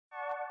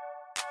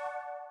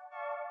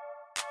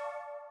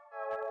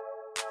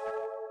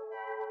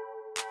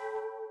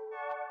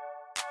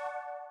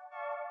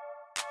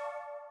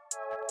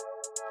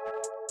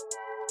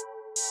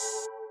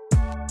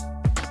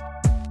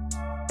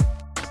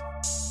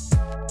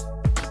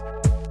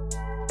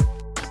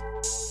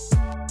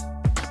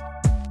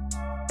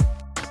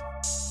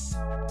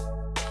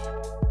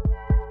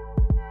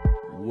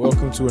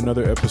welcome to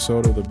another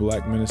episode of the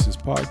Black MENaces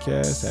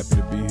podcast.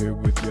 Happy to be here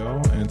with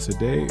y'all. And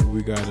today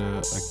we got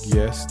a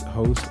guest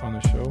host on the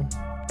show.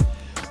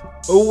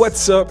 Oh,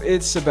 what's up?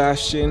 It's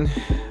Sebastian.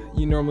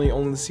 You normally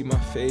only see my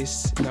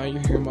face. Now you're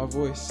hearing my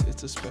voice.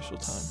 It's a special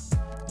time.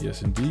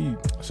 Yes, indeed.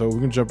 So we're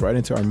going to jump right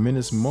into our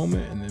MENace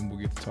moment, and then we'll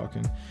get to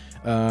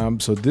talking.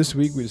 So this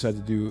week we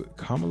decided to do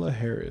Kamala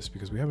Harris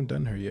because we haven't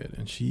done her yet,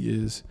 and she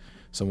is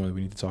someone that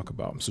we need to talk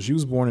about. So she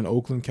was born in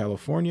Oakland,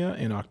 California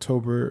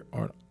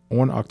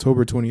on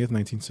October 20th,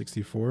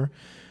 1964,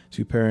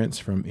 to parents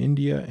from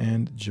India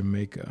and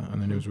Jamaica.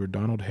 And their names were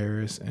Donald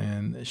Harris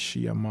and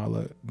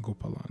Shyamala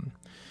Gopalan.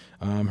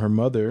 Her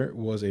mother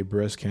was a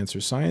breast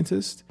cancer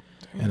scientist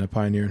and a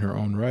pioneer in her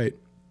own right.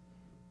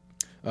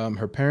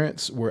 Her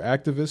parents were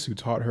activists who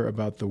taught her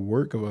about the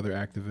work of other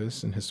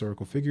activists and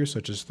historical figures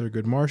such as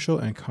Thurgood Marshall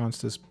and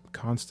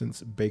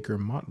Constance Baker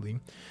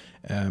Motley.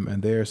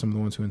 And they are some of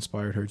the ones who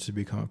inspired her to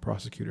become a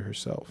prosecutor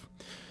herself.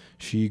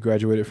 She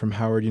graduated from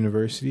Howard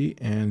University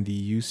and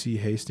the UC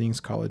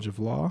Hastings College of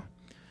Law.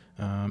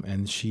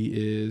 And she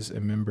is a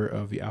member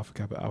of the Alpha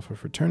Kappa Alpha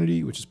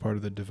fraternity, which is part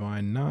of the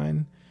Divine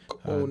Nine,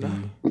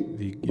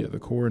 the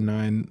core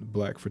 9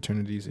 black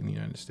fraternities in the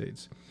United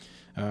States.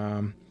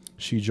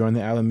 She joined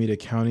the Alameda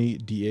County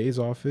DA's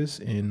office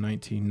in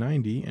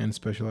 1990 and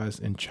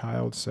specialized in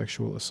child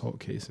sexual assault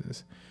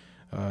cases.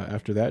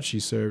 After that, she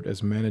served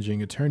as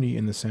managing attorney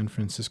in the San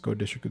Francisco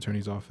District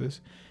Attorney's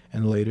Office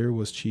and later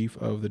was chief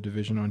of the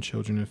Division on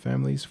Children and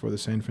Families for the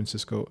San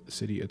Francisco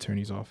City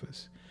Attorney's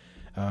Office.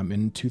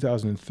 In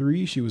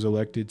 2003, she was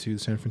elected to the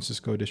San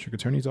Francisco District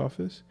Attorney's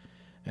Office,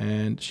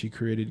 and she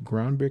created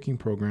groundbreaking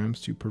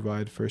programs to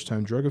provide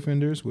first-time drug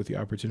offenders with the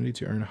opportunity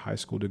to earn high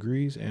school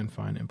degrees and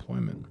find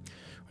employment,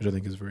 which I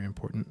think is very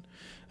important.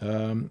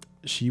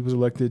 She was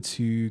elected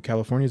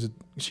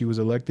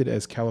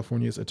as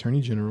California's Attorney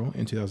General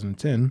in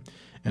 2010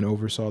 and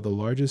oversaw the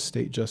largest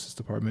state justice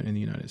department in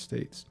the United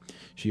States.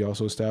 She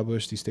also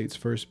established the state's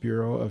first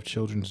Bureau of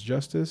Children's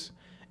Justice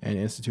and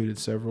instituted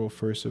several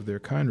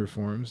first-of-their-kind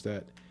reforms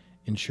that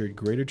ensured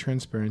greater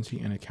transparency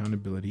and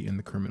accountability in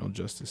the criminal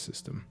justice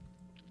system.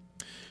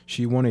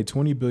 She won a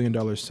 $20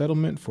 billion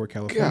settlement for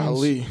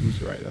Californians.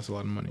 That's a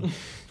lot of money.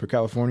 For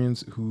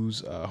Californians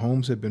whose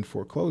homes had been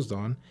foreclosed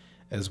on,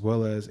 as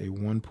well as a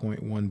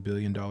 $1.1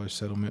 billion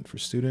settlement for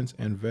students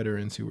and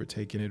veterans who were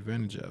taken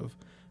advantage of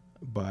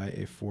by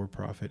a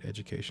for-profit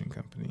education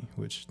company,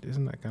 which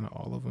isn't that kind of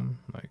all of them?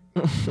 Like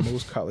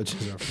most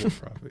colleges are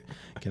for-profit.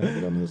 Can I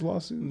get on this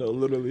lawsuit? No,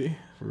 literally.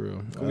 For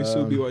real. Can we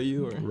sue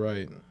BYU? Or?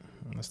 Right.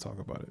 Let's talk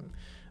about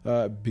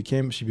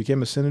it. She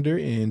became a senator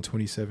in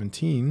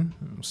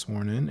 2017,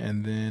 sworn in,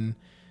 and then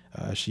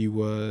she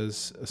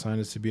was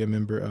assigned to be a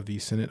member of the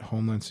Senate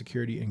Homeland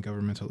Security and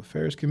Governmental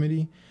Affairs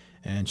Committee,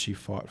 and she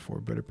fought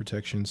for better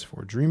protections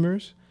for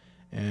Dreamers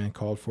and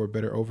called for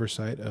better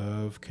oversight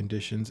of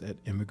conditions at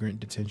immigrant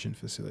detention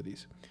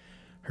facilities.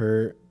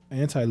 Her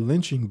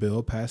anti-lynching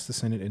bill passed the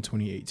Senate in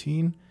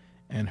 2018,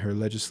 and her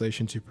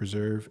legislation to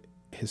preserve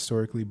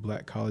historically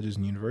black colleges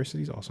and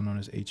universities, also known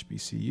as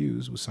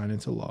HBCUs, was signed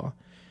into law.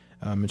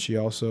 And she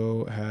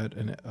also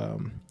had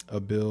a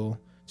bill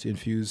to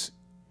infuse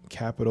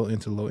capital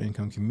into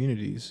low-income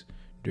communities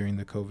during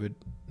the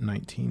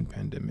COVID-19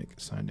 pandemic,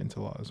 signed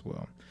into law as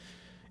well.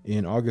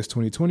 In August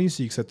 2020,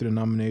 she accepted a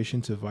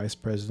nomination to vice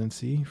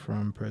presidency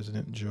from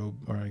President Joe,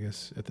 or I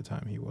guess at the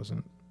time he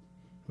wasn't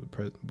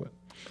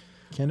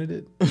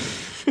candidate.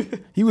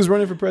 He was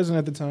running for president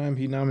at the time.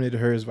 He nominated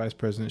her as vice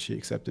president. She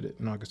accepted it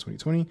in August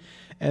 2020.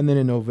 And then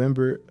in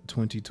November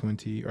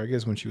 2020, or I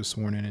guess when she was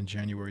sworn in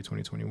January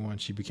 2021,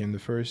 she became the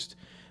first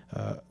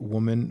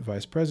woman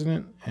vice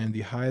president and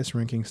the highest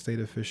ranking state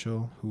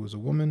official who was a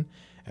woman,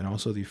 and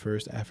also the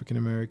first African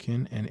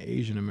American and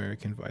Asian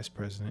American vice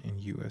president in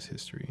U.S.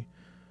 history.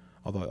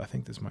 Although I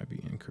think this might be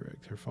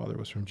incorrect. Her father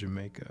was from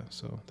Jamaica,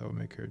 so that would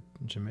make her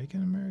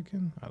Jamaican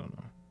American? I don't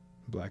know.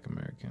 Black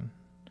American.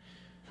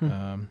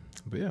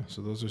 But yeah,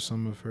 so those are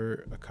some of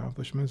her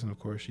accomplishments. And of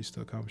course, she's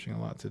still accomplishing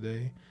a lot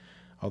today.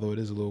 Although it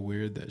is a little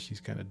weird that she's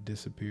kind of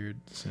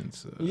disappeared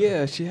since.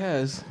 Yeah, she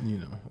has. You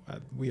know,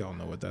 we all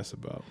know what that's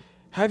about.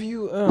 Have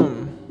you,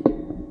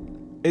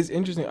 it's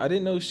interesting. I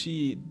didn't know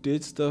she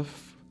did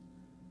stuff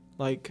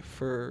like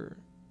for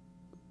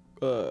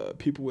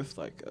people with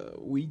like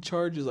weed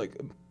charges, like,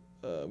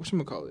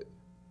 whatchamacallit?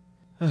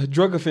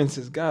 Drug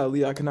offenses.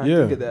 Golly, I cannot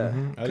think of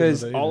that.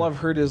 Because all I've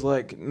heard is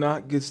like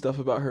not good stuff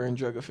about her in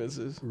drug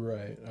offenses.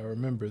 Right. I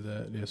remember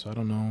that. Yeah, so I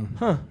don't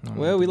know.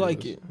 Well, we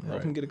like it. Right.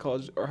 Help him get a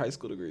college or high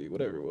school degree,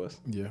 whatever it was.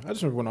 Yeah. I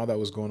just remember when all that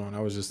was going on, I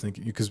was just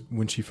thinking, because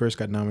when she first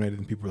got nominated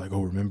and people were like,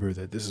 oh, remember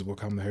that this is what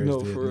Kamala Harris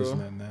did, for this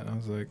real. and that and that. I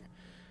was like,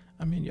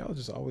 I mean, y'all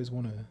just always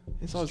want to.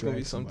 It's always going to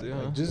be something,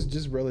 somebody. Like,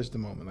 just relish the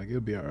moment. Like, it'll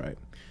be all right.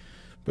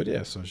 But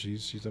yeah, so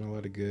she's done a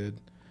lot of good.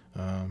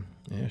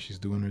 Yeah, she's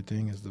doing her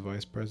thing as the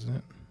vice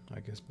president. I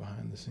guess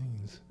behind the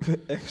scenes.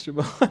 Extra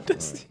behind the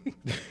scenes.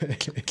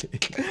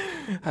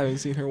 Haven't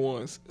seen her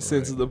once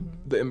since the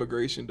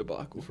immigration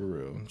debacle. For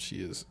real.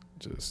 She is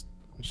just,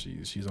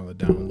 she's on the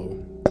down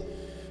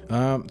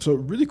low. So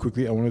really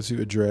quickly, I wanted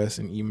to address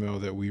an email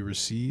that we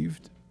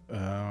received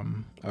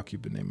I'll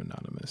keep the name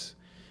anonymous.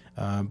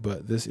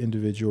 But this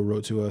individual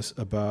wrote to us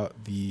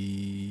about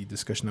the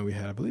discussion that we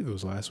had, I believe it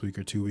was last week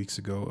or 2 weeks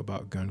ago,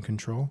 about gun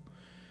control.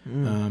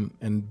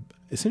 And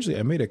essentially,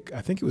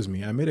 I think it was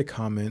me. I made a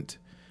comment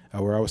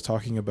where I was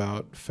talking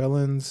about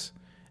felons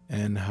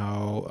and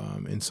how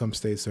in some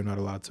states they're not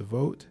allowed to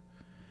vote.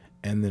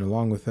 And then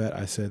along with that,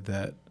 I said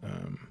that,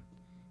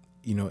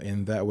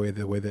 in that way,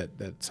 the way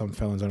that some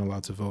felons aren't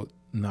allowed to vote,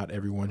 not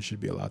everyone should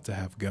be allowed to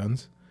have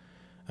guns.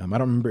 I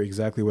don't remember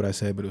exactly what I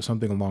said, but it was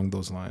something along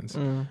those lines.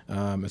 And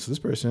so this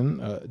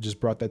person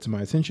just brought that to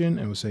my attention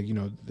and was saying,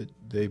 that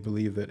they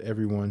believe that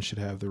everyone should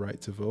have the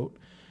right to vote.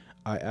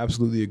 I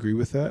absolutely agree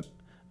with that.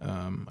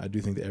 I do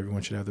think that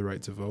everyone should have the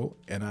right to vote.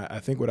 And I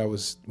think I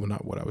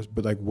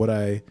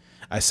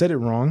said it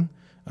wrong.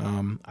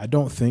 I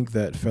don't think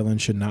that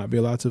felons should not be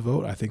allowed to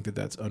vote. I think that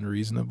that's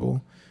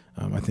unreasonable.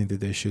 I think that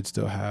they should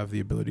still have the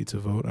ability to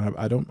vote.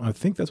 And I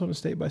think that's on a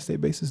state by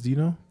state basis. Do you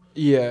know?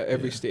 Yeah,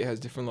 every state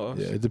has different laws.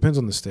 Yeah, it depends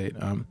on the state.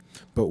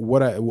 But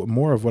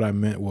more of what I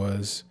meant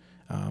was,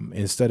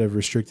 instead of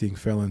restricting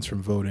felons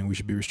from voting, we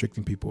should be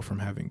restricting people from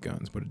having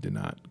guns. But it did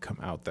not come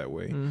out that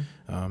way.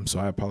 So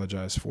I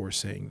apologize for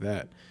saying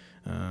that.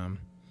 But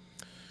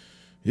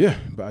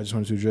I just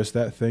wanted to address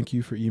that. Thank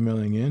you for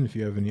emailing in. If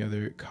you have any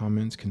other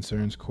comments,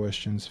 concerns,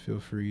 questions,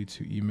 feel free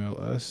to email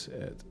us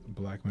at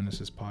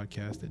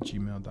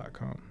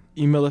blackmenacespodcast@gmail.com.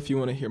 Email if you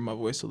want to hear my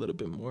voice a little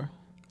bit more.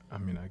 I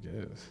mean, I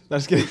guess.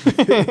 That's good.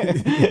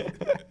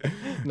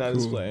 Not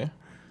Cool. displaying.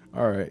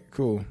 All right,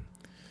 cool.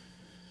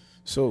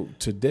 So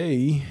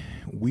today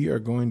we are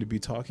going to be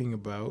talking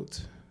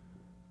about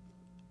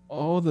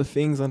all the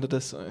things under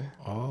the sun.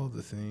 all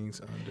the things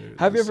under.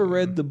 Have the you ever sun.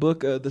 read the book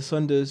The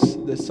Sun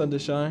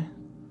Does Shine?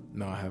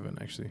 No, I haven't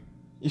actually.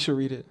 You should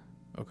read it.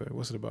 Okay,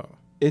 what's it about?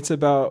 It's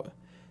about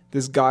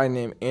this guy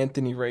named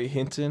Anthony Ray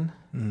Hinton.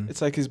 Mhm.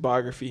 It's like his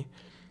biography.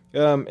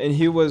 And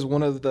he was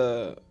one of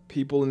the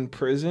people in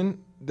prison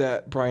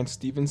that Brian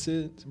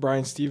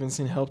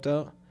Stevenson helped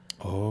out.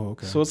 Oh,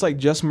 okay. So it's like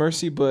Just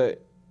Mercy,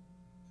 but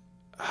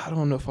I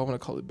don't know if I want to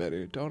call it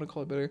better. Do I want to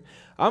call it better?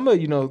 I'm going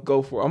to,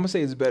 go for it. I'm going to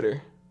say it's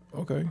better.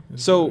 Okay.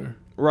 it's So, better.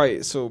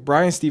 right. So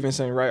Brian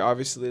Stevenson, right,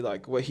 obviously,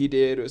 like what he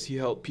did was he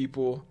helped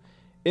people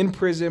in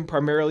prison,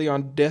 primarily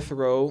on death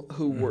row,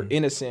 who were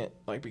innocent,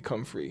 like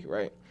become free,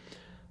 right?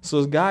 So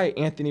this guy,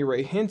 Anthony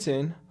Ray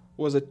Hinton,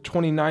 was a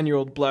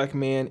 29-year-old black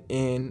man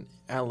in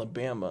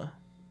Alabama.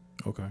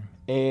 Okay.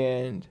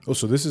 And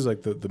so this is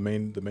like the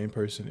main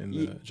person in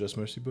the Just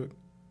Mercy book.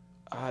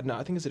 no,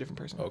 I think it's a different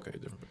person. Okay,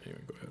 different.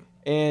 Anyway, go ahead.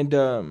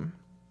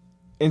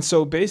 And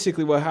so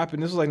basically what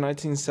happened, this was like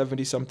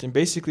 1970 something.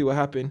 Basically what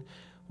happened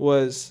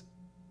was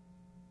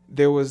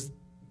there was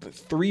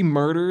 3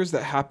 murders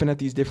that happened at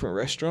these different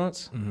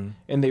restaurants,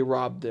 and they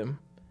robbed them.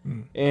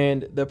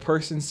 And the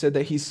person said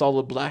that he saw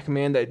a black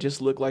man that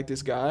just looked like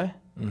this guy.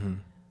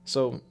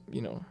 So,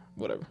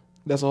 whatever.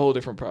 That's a whole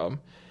different problem.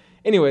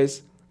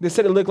 Anyways, they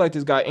said it looked like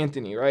this guy,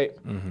 Anthony, right?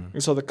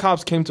 And so the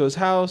cops came to his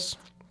house,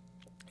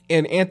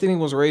 and Anthony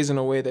was raised in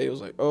a way that he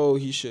was like, oh,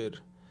 he should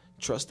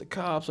trust the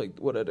cops, like,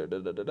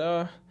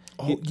 da-da-da-da-da-da.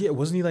 Oh,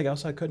 wasn't he like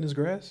outside cutting his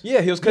grass?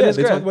 Yeah, he was cutting his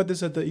They grass. talked about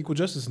this at the Equal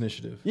Justice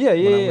Initiative. Yeah.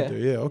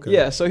 Yeah, okay.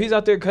 Yeah, so he's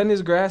out there cutting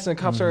his grass, and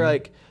the cops are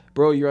like,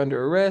 bro, you're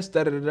under arrest,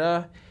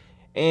 da-da-da-da.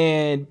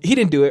 And he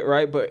didn't do it,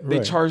 right? But they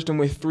charged him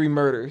with 3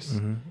 murders.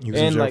 He was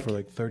in jail for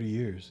like 30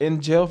 years.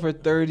 In jail for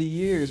 30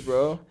 years,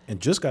 bro. And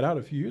just got out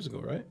a few years ago,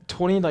 right?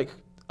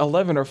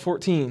 11 or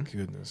 14.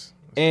 Goodness.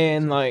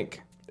 And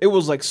like it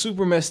was like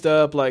super messed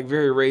up, like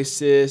very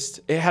racist.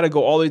 It had to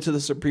go all the way to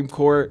the Supreme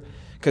Court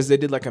because they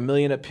did like 1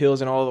 million appeals,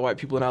 and all the white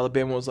people in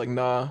Alabama was like,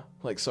 nah,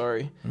 like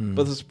sorry.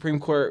 But the Supreme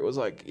Court was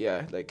like,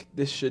 yeah, like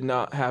this should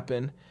not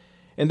happen.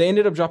 And they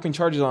ended up dropping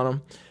charges on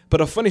him. But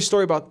a funny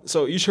story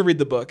so you should read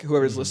the book,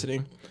 whoever's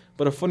listening.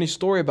 But a funny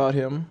story about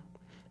him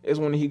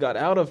is when he got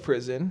out of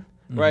prison,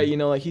 right?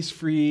 Like he's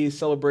free,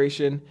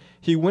 celebration.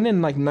 He went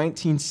in like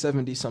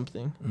 1970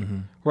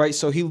 something, right?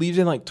 So he leaves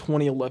in like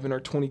 2011 or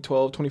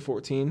 2012,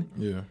 2014.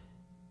 Yeah.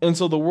 And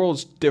so the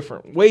world's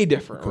different, way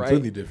different, right?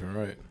 Completely different,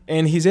 right?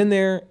 And he's in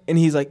there, and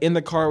he's like in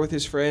the car with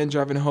his friend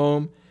driving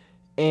home,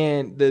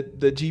 and the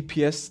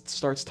GPS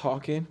starts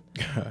talking,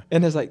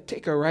 and it's like,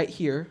 take her right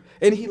here.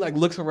 And he like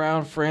looks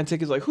around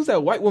frantic. He's like, who's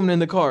that white woman in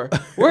the car?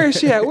 Where is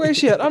she at? Where is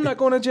she at? I'm not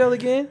going to jail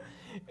again.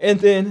 And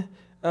then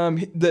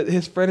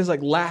his friend is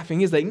like laughing.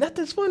 He's like,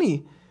 nothing's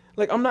funny.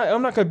 Like, I'm not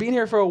going to be in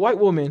here for a white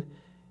woman.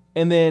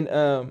 And then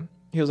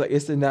he was like,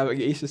 it's the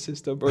navigation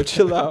system, bro.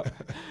 Chill out.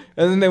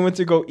 And then they went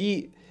to go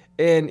eat,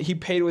 and he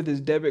paid with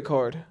his debit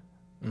card.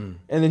 And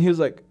then he was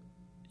like,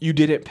 you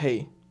didn't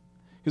pay.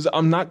 He was like,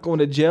 I'm not going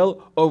to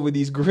jail over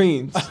these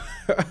greens.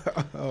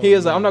 He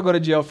was like, I'm not going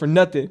to jail for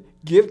nothing.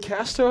 Give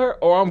cash to her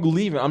or I'm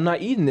leaving. I'm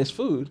not eating this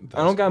food.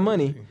 I don't got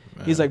money.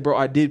 Man. He's like, bro,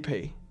 I did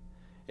pay.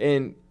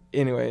 And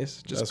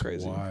anyways, just That's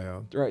crazy.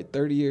 Wild. Right,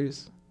 30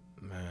 years.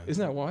 Man.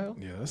 Isn't that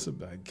wild? Yeah, that's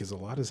because a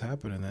lot has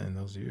happened in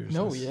those years.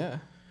 No, yeah.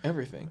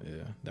 everything.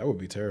 Yeah, that would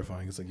be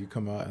terrifying. It's like you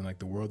come out and like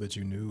the world that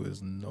you knew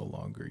is no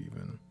longer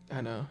even.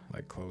 I know.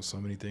 Like close. So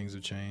many things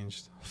have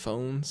changed.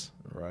 Phones.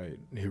 Right.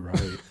 You're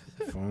right.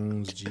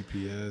 Phones,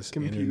 GPS,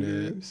 Computers.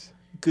 internet.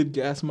 Good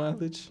gas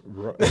mileage.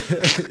 Right.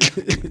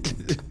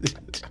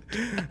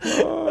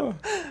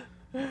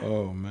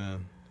 oh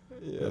man.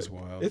 Yeah. That's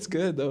wild. It's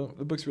good though.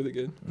 The book's really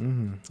good.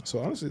 Mm-hmm. So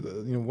honestly,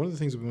 one of the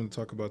things we want to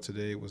talk about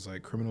today was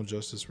like criminal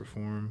justice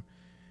reform,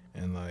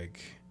 and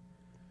like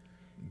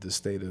the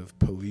state of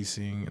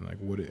policing, and like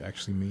what it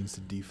actually means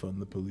to defund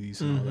the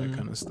police and all that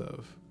kind of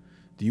stuff.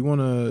 Do you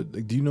want to?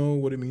 Like, do you know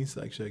what it means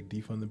to actually like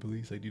defund the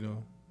police? Like, do you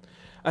know?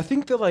 I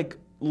think the like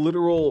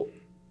literal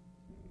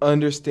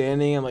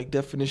understanding and like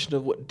definition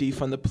of what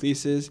defund the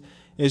police is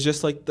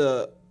just like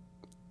the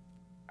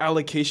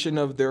allocation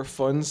of their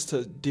funds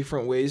to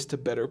different ways to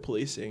better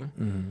policing.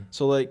 Mm-hmm.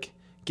 So like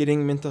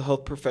getting mental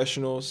health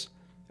professionals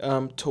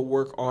to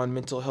work on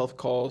mental health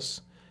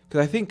calls,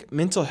 because I think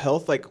mental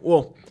health,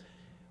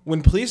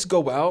 when police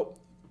go out,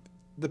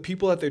 the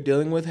people that they're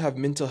dealing with have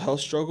mental health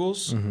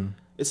struggles. Mm-hmm.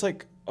 It's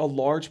like a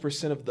large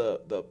percent of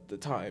the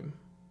time.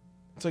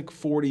 It's like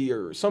 40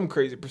 or some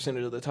crazy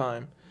percentage of the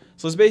time.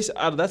 So it's based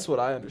out of, that's what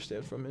I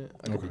understand from it.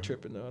 I could be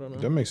tripping though. I don't know.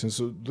 That makes sense.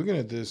 So looking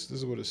at this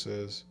is what it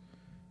says.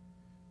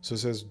 So it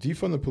says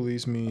defund the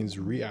police means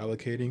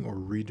reallocating or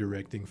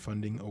redirecting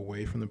funding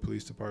away from the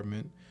police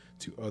department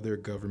to other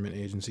government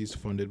agencies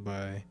funded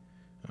by,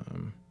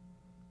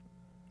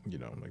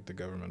 like the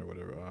government or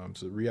whatever.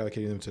 So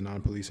reallocating them to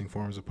non-policing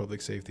forms of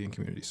public safety and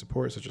community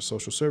support, such as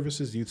social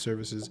services, youth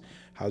services,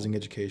 housing,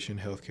 education,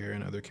 healthcare,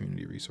 and other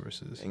community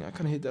resources. Dang, I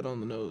kind of hit that on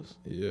the nose.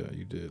 Yeah,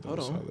 you did. That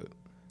was solid.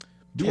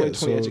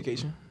 2020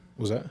 education.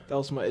 Was that? That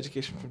was my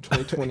education from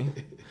 2020.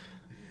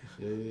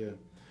 Yeah.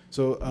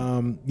 So,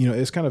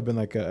 it's kind of been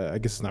like I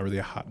guess it's not really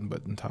a hot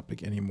button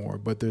topic anymore,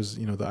 but there's,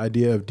 the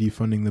idea of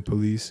defunding the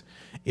police.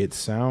 It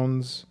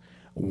sounds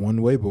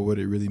one way, but what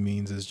it really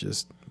means is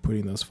just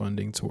putting those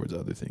funding towards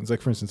other things. Like,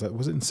 for instance,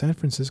 was it in San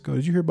Francisco?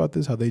 Did you hear about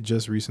this? How they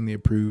just recently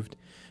approved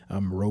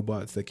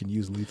robots that can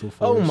use lethal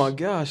force. Oh my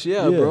gosh,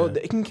 yeah, bro.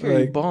 They can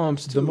carry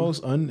bombs too. The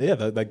most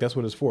that's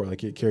what it's for.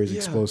 Like it carries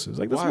explosives.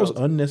 Like that's the most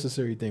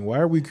unnecessary thing. Why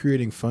are we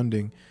creating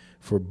funding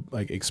for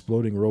like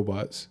exploding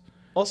robots?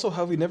 Also,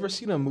 have we never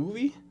seen a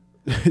movie?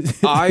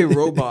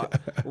 iRobot,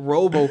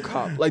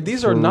 RoboCop. Like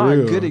these are not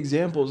good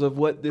examples of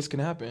what this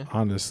can happen.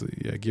 Honestly,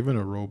 yeah. Given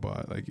a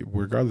robot, like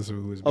regardless of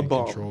who is being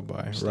controlled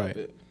by, Stop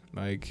it.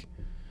 Like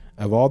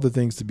of all the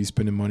things to be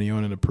spending money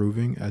on and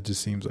approving, it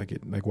just seems like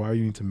it. Like why do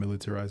you need to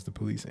militarize the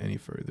police any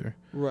further?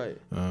 Right.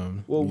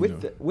 Well,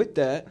 with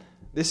that,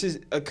 this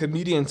is a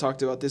comedian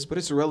talked about this, but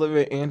it's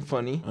relevant and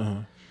funny.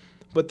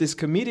 But this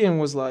comedian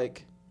was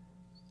like,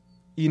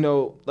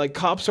 like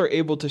cops are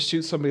able to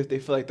shoot somebody if they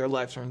feel like their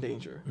lives are in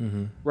danger,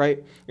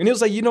 right? And he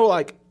was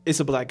like, it's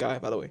a black guy,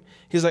 by the way.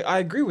 He's like, I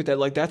agree with that.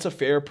 Like, that's a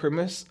fair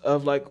premise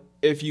of like,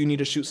 if you need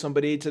to shoot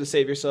somebody to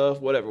save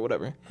yourself,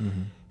 whatever.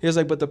 He was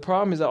like, but the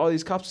problem is that all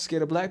these cops are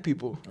scared of black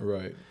people.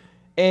 Right.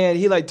 And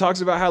he like talks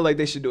about how like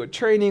they should do a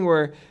training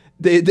where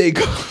they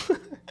go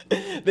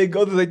they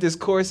go through like this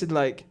course and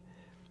like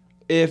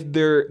if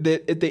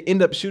they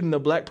end up shooting a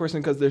black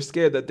person because they're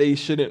scared that they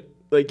shouldn't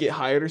like get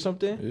hired or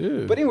something.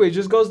 Yeah. But anyway, it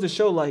just goes to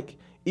show like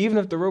even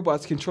if the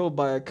robot's controlled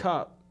by a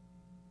cop,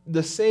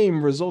 the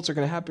same results are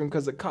going to happen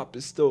because the cop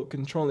is still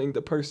controlling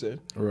the person.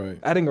 Right.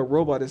 Adding a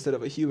robot instead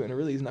of a human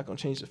really is not going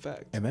to change the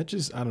fact. And that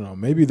just, I don't know,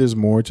 maybe there's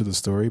more to the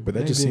story, but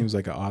that just seems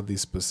like an oddly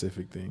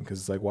specific thing because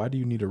it's like, why do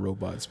you need a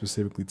robot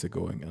specifically to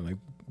go and like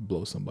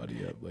blow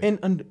somebody up? Like,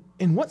 and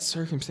in what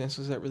circumstances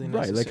is that really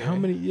necessary?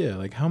 Right.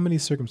 Like how many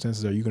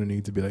circumstances are you going to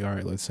need to be like, all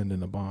right, let's send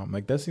in a bomb?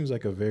 Like that seems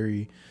like a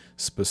very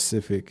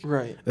specific,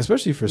 right?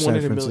 Especially for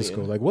San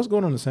Francisco. Like what's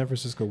going on in San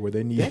Francisco where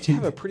they have to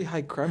have a pretty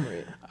high crime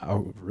rate.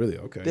 Oh, really?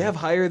 Okay. They have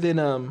higher than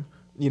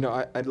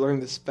I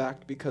learned this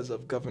fact because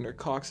of Governor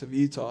Cox of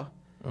Utah.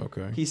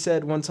 Okay. He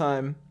said one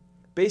time,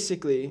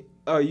 basically,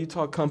 a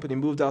Utah company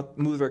moved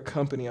their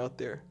company out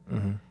there,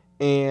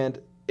 and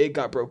it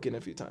got broken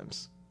a few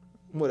times.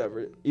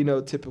 Whatever,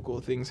 typical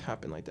things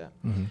happen like that.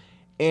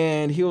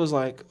 And he was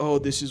like, "Oh,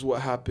 this is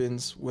what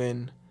happens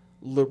when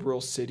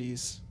liberal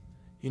cities."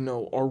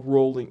 Are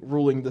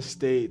ruling the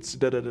states.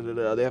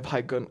 They have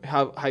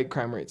high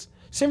crime rates.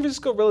 San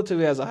Francisco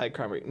relatively has a high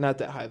crime rate, not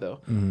that high though,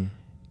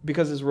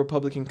 because its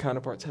Republican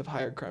counterparts have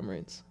higher crime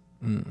rates.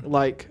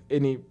 Like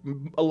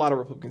a lot of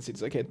Republican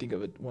cities, I can't think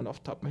of one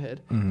off the top of my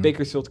head.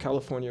 Bakersfield,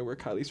 California, where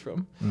Kylie's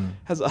from,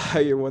 has a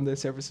higher one than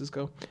San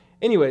Francisco.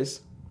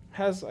 Anyways,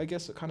 has I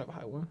guess a kind of a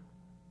high one.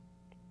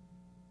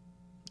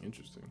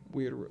 Interesting.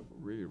 Weird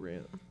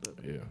rant.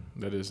 Yeah,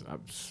 that is.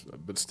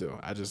 But still,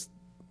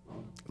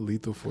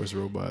 lethal force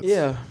robots.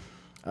 Yeah.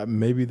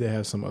 Maybe they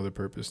have some other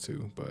purpose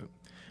too, but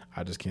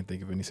I just can't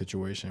think of any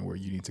situation where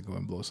you need to go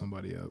and blow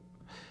somebody up.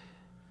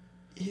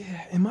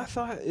 Yeah, and my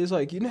thought is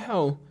like,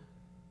 how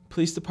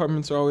police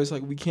departments are always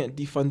like, we can't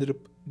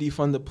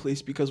defund the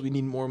police because we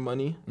need more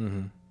money.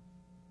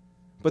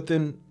 But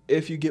then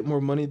if you get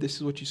more money, this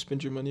is what you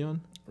spend your money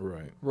on.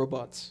 Right.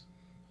 Robots.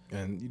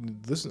 And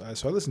listen,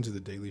 so I listen to the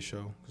Daily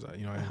Show because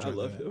I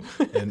love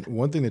that. him. And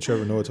one thing that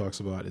Trevor Noah talks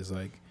about is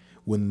like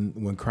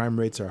when crime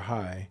rates are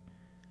high,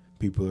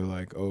 people are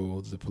like,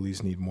 oh, the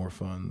police need more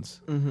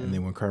funds. And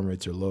then when crime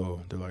rates are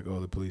low, they're like, oh,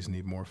 the police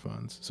need more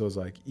funds. So it's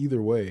like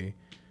either way,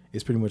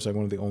 it's pretty much like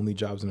one of the only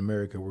jobs in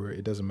America where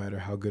it doesn't matter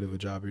how good of a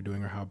job you're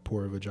doing or how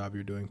poor of a job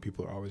you're doing,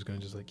 people are always going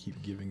to just like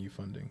keep giving you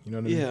funding. You know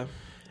what I mean? Yeah.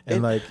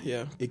 And like,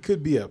 it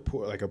could be a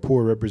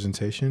poor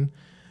representation,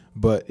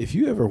 but if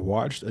you ever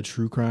watched a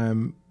true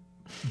crime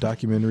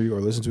documentary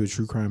or listened to a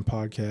true crime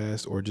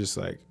podcast or just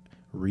like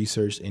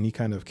researched any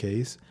kind of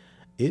case,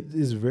 it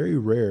is very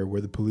rare where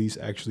the police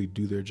actually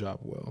do their job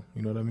well.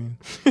 You know what I mean?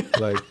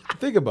 Like,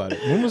 think about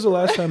it. When was the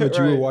last time that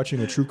you were watching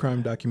a true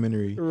crime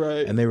documentary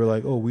and they were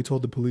like, oh, we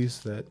told the police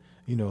that,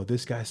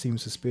 this guy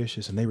seems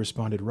suspicious, and they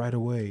responded right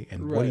away.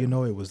 And what do you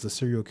know? It was the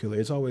serial killer.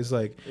 It's always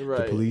like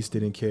the police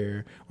didn't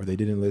care, or they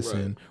didn't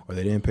listen, or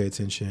they didn't pay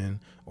attention,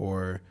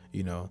 or,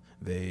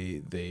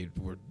 they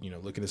were,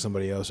 looking at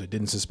somebody else or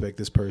didn't suspect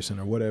this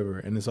person or whatever.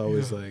 And it's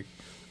always like,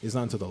 it's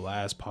not until the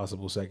last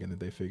possible second that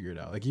they figure it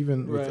out. Like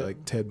even with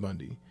like Ted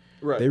Bundy,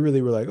 they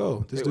really were like,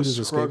 oh, this dude has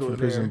escaped from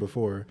prison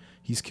before.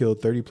 He's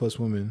killed 30 plus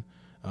women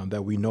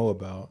that we know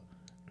about.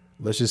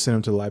 Let's just send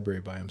him to the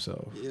library by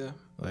himself. Yeah.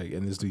 Like,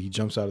 and this dude, he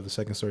jumps out of the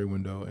second story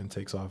window and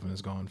takes off and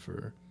is gone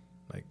for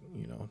like,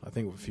 I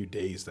think a few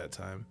days that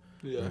time.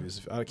 Yeah.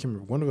 I can't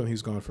remember. One of them, he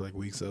was gone for like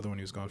weeks. The other one,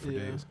 he was gone for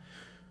days.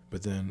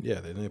 But then,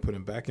 then they put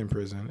him back in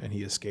prison and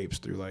he escapes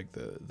through like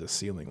the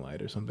ceiling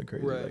light or something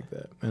crazy like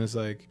that. And it's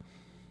like,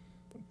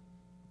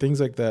 things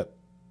like that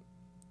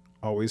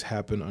always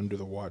happen under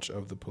the watch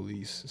of the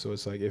police. So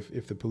it's like,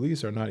 if the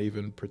police are not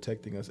even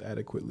protecting us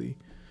adequately,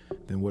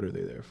 then what are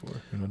they there for?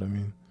 You know what I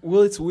mean?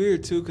 Well, it's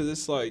weird too, because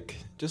it's like,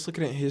 just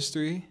looking at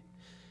history,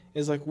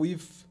 it's like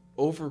we've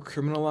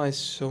over-criminalized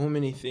so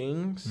many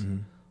things,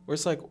 where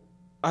it's like,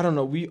 I don't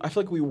know, I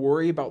feel like we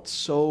worry about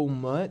so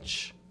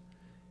much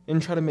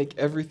and try to make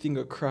everything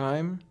a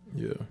crime.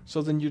 Yeah.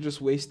 So then you're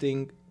just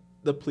wasting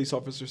the police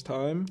officer's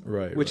time,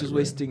 which is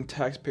wasting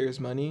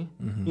taxpayers' money.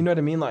 You know what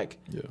I mean? Like,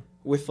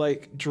 with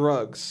like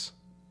drugs,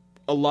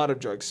 a lot of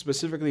drugs,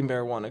 specifically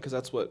marijuana, because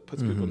that's what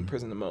puts people in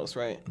prison the most,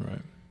 right?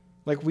 Right.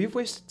 Like, we've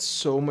wasted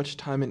so much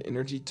time and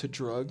energy to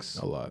drugs.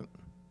 A lot.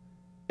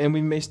 And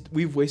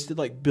we've wasted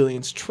like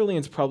billions,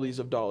 trillions probably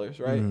of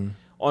dollars, right?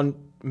 On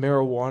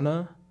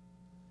marijuana.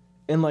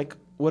 And like,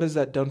 what has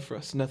that done for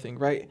us? Nothing,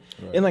 right?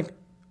 And like,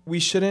 we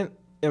shouldn't,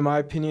 in my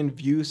opinion,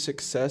 view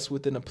success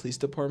within a police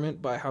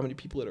department by how many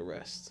people it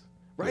arrests.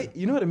 Right?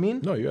 Yeah. You know what I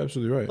mean? No, you're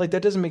absolutely right. Like,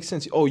 that doesn't make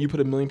sense. Oh, you put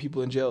 1 million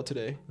people in jail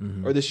today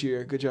or this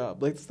year. Good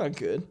job. Like, that's not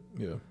good.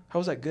 Yeah. How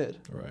is that good?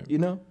 Right. You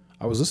know?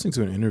 I was listening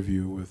to an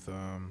interview with,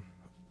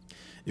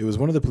 it was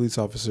one of the police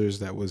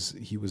officers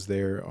he was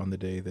there on the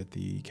day that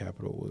the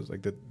Capitol was,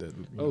 like,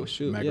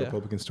 MAGA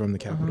Republicans stormed the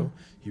Capitol.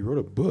 He wrote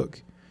a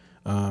book,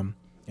 and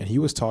he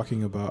was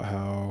talking about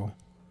how,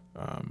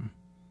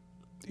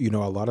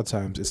 a lot of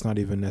times it's not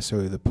even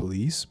necessarily the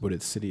police, but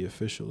it's city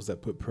officials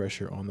that put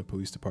pressure on the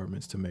police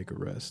departments to make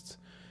arrests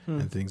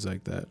and things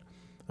like that.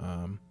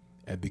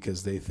 And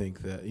because they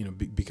think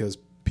that, because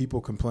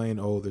people complain,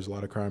 oh, there's a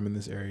lot of crime in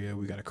this area,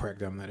 we got to crack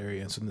down on that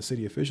area. And so the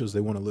city officials,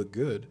 they want to look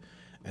good.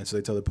 And so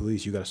they tell the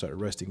police, you got to start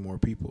arresting more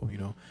people,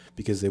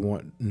 because they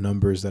want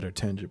numbers that are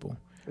tangible.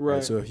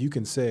 Right. So if you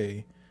can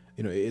say,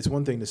 it's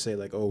one thing to say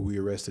like, oh, we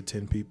arrested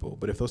 10 people.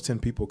 But if those 10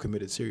 people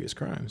committed serious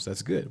crimes,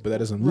 that's good. But that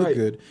doesn't look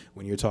good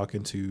when you're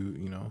talking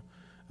to,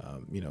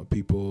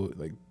 people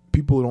like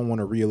people don't want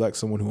to reelect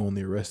someone who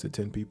only arrested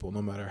 10 people,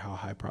 no matter how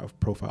high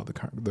profile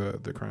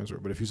the crimes were.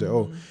 But if you say,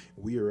 oh,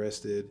 we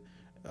arrested,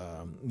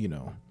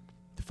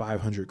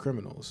 500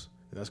 criminals,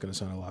 then that's going to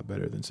sound a lot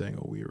better than saying,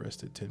 oh, we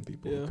arrested 10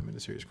 people who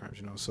committed serious crimes.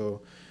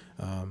 So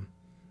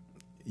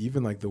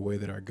even like the way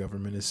that our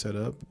government is set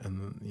up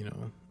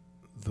and,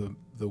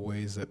 the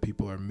ways that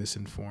people are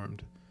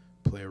misinformed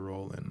play a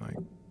role in like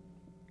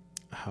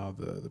how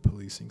the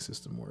policing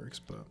system works,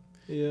 but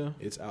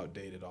it's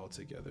outdated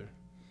altogether.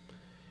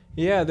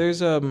 Yeah,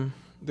 there's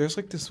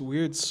like this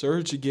weird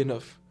surge again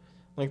of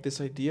like this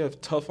idea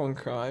of tough on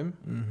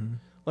crime.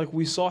 Like,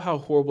 we saw how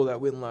horrible that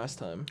went last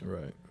time.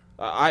 Right.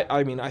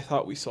 I mean, I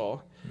thought we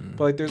saw,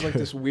 but like there's like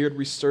this weird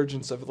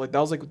resurgence of it. Like, that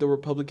was like the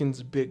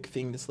Republicans' big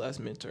thing this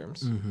last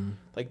midterms,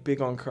 like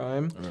big on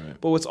crime. Right.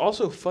 But what's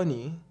also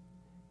funny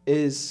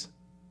is,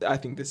 I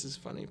think this is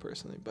funny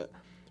personally, but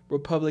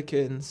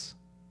Republicans,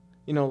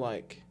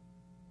 like,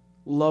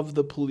 love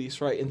the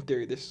police, right? In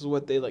theory, this is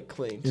what they like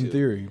claim to. In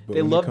theory, but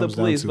they love the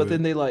police, but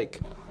then they like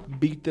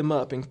beat them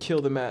up and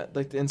kill them at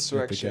like the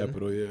insurrection, at the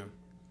Capitol,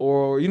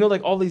 or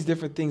like all these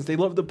different things. They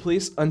love the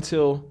police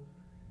until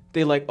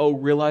they like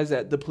realize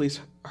that the police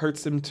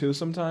hurts them too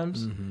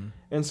sometimes,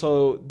 and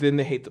so then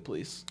they hate the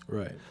police.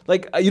 Right.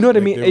 Like, you know what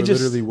I mean? They were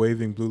literally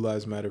waving Blue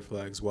Lives Matter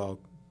flags while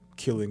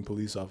killing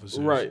police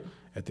officers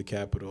at the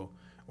Capitol,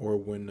 or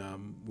when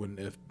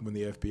the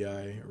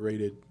FBI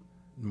raided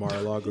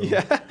Mar-a-Lago,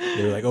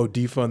 they were like, "Oh,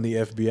 defund the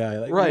FBI."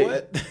 Like,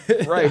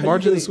 what? Right.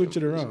 Marjorie switch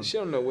it around. She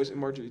don't know which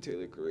Marjorie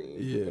Taylor Greene.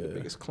 Yeah, the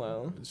biggest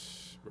clown.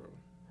 Bro,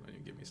 I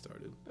didn't get me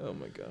started. Oh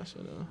my gosh,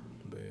 I know.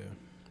 But yeah,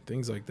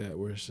 things like that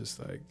where it's just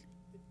like,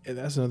 and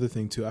that's another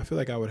thing too. I feel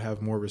like I would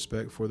have more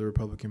respect for the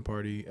Republican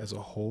Party as a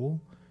whole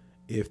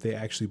if they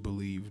actually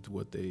believed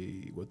what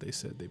they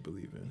said they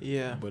believe in.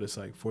 Yeah. But it's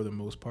like, for the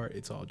most part,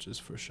 it's all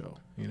just for show.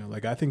 You know,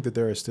 like I think that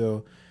there are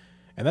still,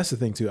 and that's the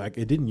thing too. Like,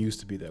 it didn't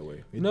used to be that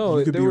way. You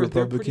could be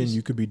Republican,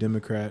 you could be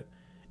Democrat,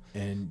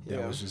 and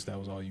that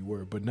was all you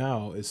were. But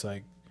now it's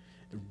like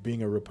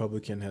being a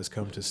Republican has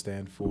come to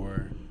stand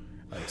for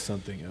like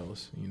something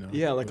else. You know.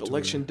 Yeah, like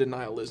election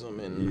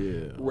denialism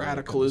and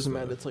radicalism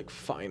at its like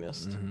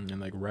finest. Mm-hmm. And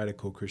like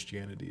radical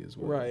Christianity as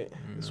well. Right.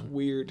 It's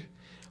weird. Yeah.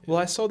 Well,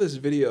 I saw this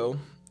video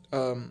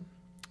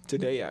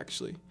today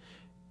actually,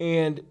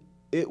 and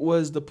it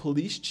was the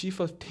police chief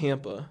of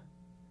Tampa.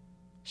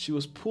 She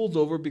was pulled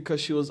over because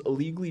she was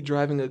illegally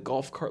driving a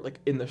golf cart like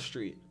in the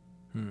street.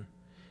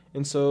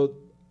 And so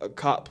a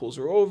cop pulls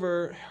her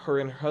over, her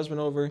and her husband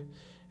over,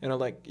 and are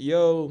like,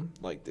 yo,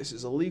 like, this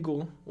is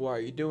illegal. Why are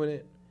you doing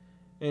it?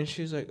 And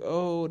she's like,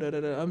 oh,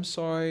 I'm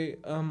sorry.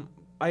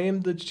 I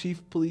am the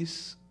chief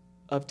police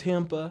of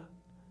Tampa.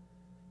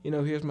 You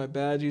know, here's my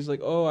badge. He's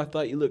like, oh, I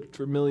thought you looked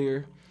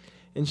familiar.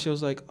 And she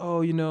was like,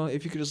 oh, you know,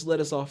 if you could just let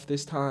us off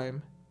this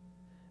time.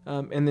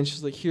 And then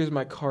she's like, here's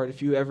my card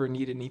if you ever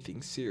need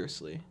anything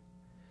seriously.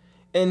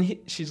 And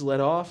she's let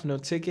off, no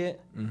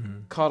ticket.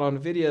 Caught on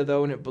video,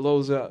 though, and it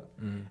blows up.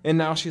 And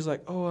now she's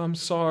like, oh, I'm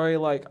sorry.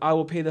 Like, I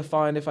will pay the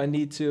fine if I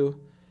need to.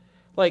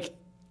 Like,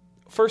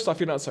 first off,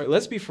 you're not sorry.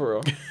 Let's be for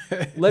real.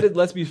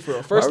 Let's be for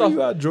real. First Why off, were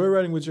you out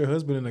joyriding with your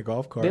husband in a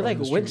golf cart? They like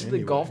went to the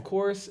golf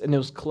course and it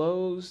was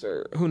closed,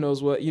 or who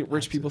knows what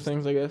rich people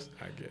things, I guess.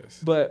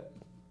 But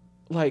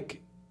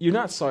like, you're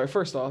not sorry.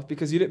 First off,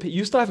 because you didn't pay,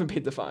 you still haven't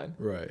paid the fine.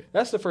 Right.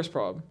 That's the first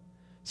problem.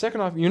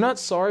 Second off, you're not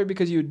sorry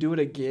because you would do it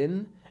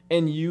again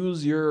and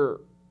use your,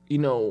 you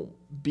know,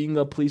 being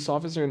a police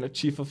officer and a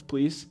chief of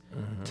police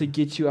to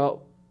get you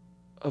out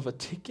of a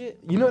ticket.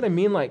 You know what I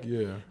mean? Like,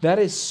 that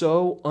is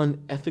so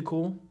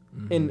unethical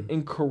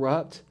and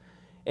corrupt.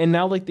 And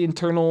now, like, the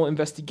internal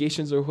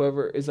investigations or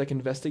whoever is, like,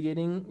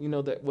 investigating, you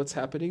know, that what's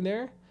happening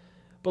there.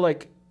 But,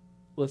 like,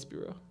 let's be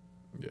real.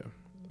 Yeah.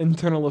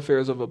 Internal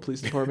affairs of a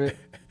police department.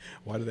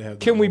 Why do they have?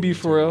 Can we be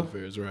for real?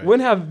 Affairs, right?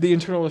 When have the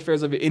internal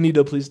affairs of any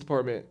police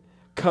department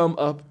come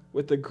up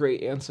with a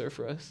great answer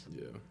for us?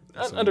 Yeah.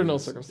 Under no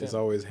circumstance. It's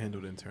always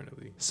handled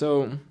internally.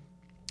 So,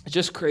 it's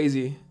just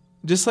crazy.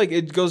 Just like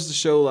it goes to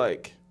show,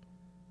 like,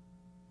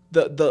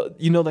 the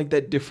you know, like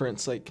that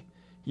difference. Like,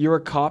 you're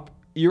a cop,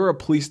 you're a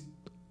police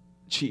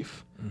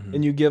chief,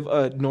 and you give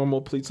a normal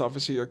police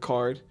officer your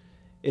card,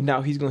 and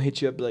now he's gonna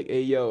hit you up like,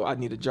 hey, yo, I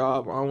need a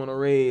job, or I want a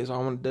raise, or I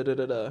want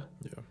da-da-da-da.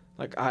 Yeah.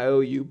 Like, I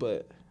owe you,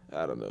 but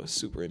I don't know, it's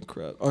super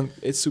corrupt.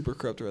 It's super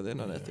corrupt rather than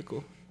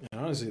unethical. And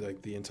honestly,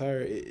 like, the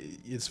entire,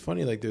 it's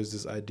funny, like, there's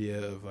this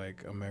idea of,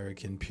 like,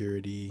 American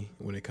purity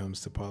when it comes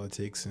to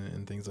politics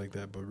and things like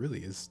that, but really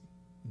it's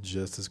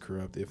just as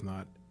corrupt, if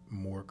not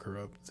more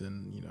corrupt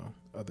than, you know,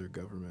 other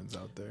governments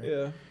out there.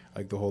 Yeah.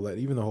 Like,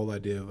 even the whole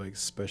idea of, like,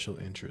 special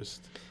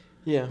interest.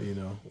 Yeah. You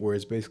know, where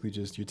it's basically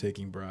just you're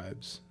taking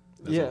bribes.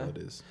 That's all it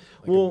is.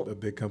 Like, well, a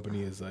big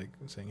company is, like,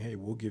 saying, hey,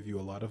 we'll give you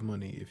a lot of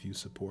money if you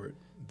support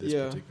this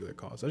particular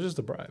cause. That's just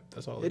a bribe.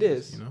 That's all it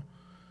is. You know?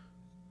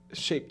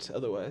 Shaped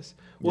otherwise.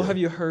 Well, have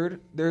you heard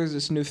there's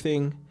this new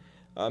thing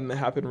that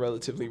happened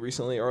relatively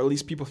recently, or at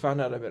least people found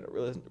out about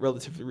it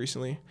relatively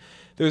recently.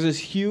 There's this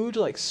huge,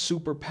 like,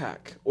 super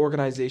PAC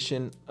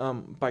organization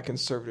by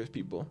conservative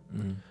people,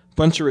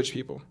 bunch of rich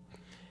people,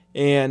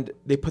 and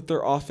they put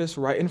their office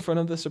right in front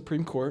of the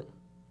Supreme Court,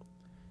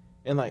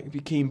 and, like,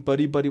 became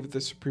buddy with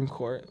the Supreme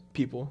Court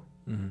people,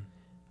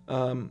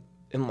 and,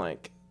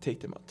 like,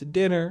 take them out to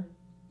dinner,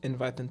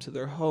 invite them to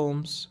their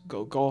homes,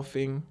 go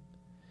golfing.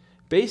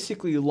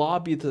 Basically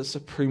lobby the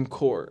Supreme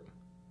Court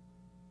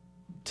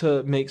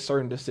to make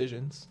certain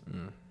decisions,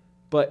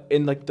 but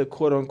in, like, the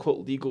quote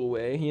unquote legal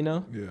way, you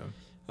know?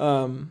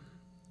 Yeah.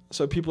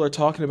 So people are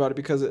talking about it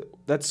because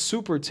that's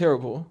super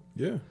terrible.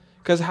 Yeah.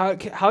 Because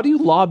how do you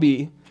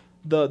lobby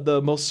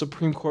the most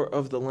Supreme Court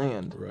of the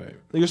land? Right.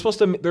 They're supposed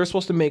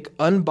to make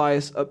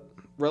unbiased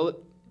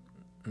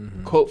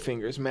quote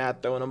fingers,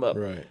 Matt throwing them up.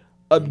 Right.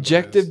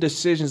 Objective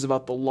decisions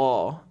about the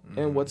law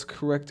and what's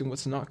correct and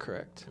what's not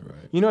correct.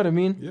 Right. You know what I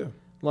mean? Yeah.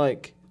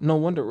 Like, no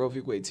wonder Roe v.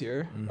 Wade's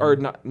here, or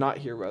not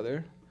here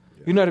rather.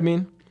 Yeah. You know what I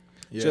mean?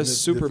 Yeah,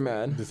 just super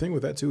mad. The thing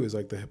with that too is,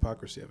 like, the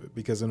hypocrisy of it,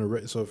 because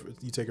so if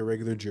you take a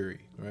regular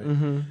jury,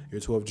 right?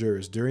 You're 12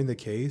 jurors during the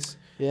case.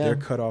 Yeah. They're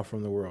cut off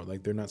from the world.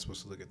 Like, they're not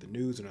supposed to look at the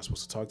news. They're not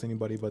supposed to talk to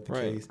anybody about the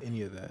case,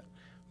 any of that.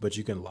 But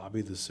you can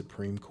lobby the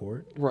Supreme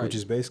Court, which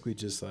is basically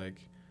just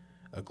like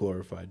a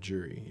glorified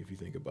jury, if you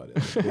think about it.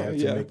 Like, they have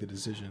to make the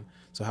decision.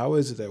 So how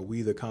is it that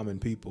we, the common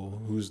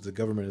people, whose the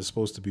government is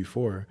supposed to be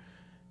for,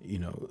 you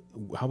know,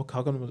 how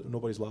come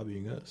nobody's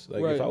lobbying us?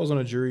 Like, if I was on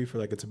a jury for,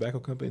 like, a tobacco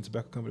company, and the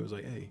tobacco company was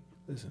like, hey,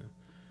 listen,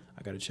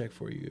 I got to check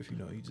for you if you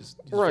just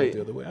Right. vote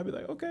the other way. I'd be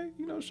like, okay,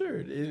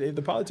 sure. If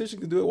the politician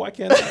can do it, why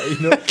can't I?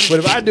 But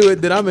if I do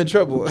it, then I'm in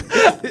trouble.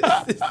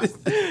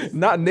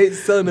 Not Nate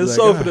selling his Like,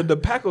 soul for the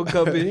tobacco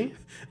company.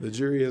 The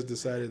jury has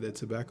decided that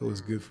tobacco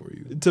is good for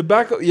you.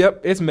 Tobacco,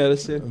 yep, it's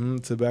medicine.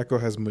 Tobacco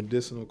has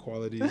medicinal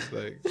qualities.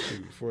 Like,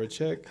 dude, for a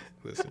check,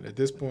 listen, at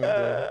this point,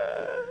 bro,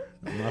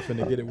 I'm not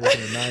finna get it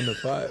working a 9 to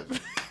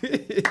 5.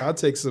 I'll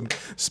take some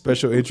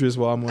special interest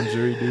while I'm on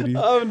jury duty.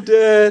 I'm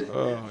dead.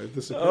 Oh, if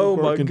the Supreme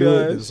Court can do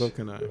it, then so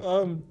can I.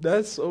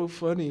 That's so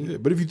funny. Yeah,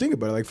 but if you think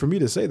about it, like, for me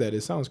to say that,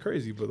 it sounds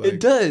crazy, but like,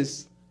 It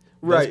does.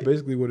 Right. That's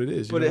basically what it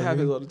is. But it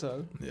happens all the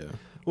time. Yeah.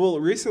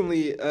 Well,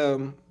 recently,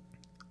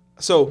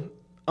 so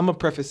I'm going to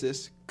preface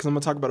this because I'm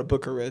going to talk about a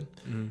book I read.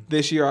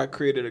 This year, I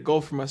created a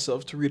goal for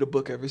myself to read a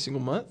book every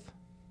single month.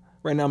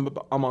 Right now,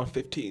 I'm on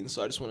 15,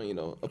 so I just want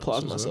to,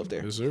 applaud myself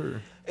there. Yes,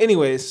 sir.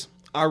 Anyways,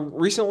 I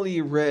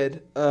recently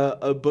read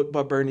a book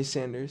by Bernie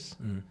Sanders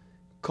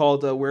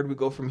called Where Do We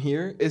Go From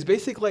Here? It's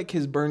basically like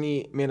his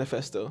Bernie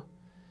manifesto.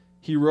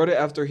 He wrote it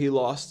after he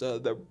lost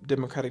the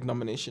Democratic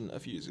nomination a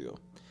few years ago.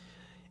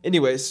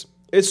 Anyways,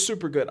 it's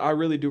super good. I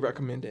really do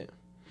recommend it.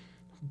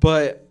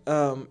 But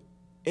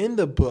in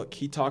the book,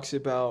 he talks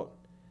about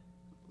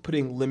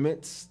putting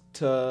limits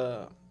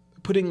to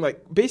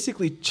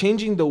basically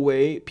changing the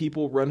way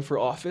people run for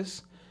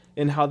office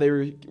and how they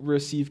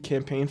receive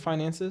campaign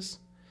finances.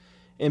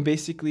 And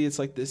basically, it's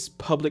like this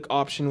public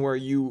option where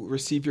you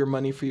receive your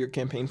money for your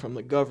campaign from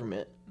the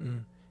government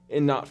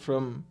and not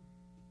from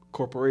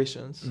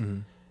corporations.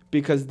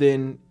 Because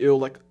then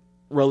it'll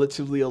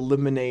relatively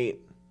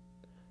eliminate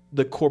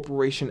the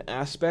corporation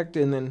aspect,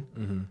 and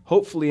then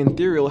hopefully in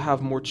theory you'll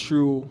have more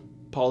true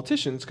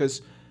politicians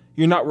because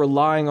you're not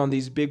relying on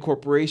these big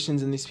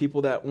corporations and these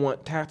people that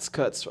want tax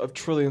cuts of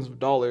trillions of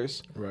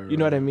dollars. Right. You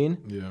know what I mean?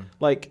 Yeah.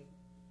 Like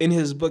in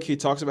his book, he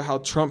talks about how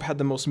Trump had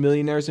the most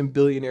millionaires and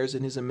billionaires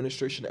in his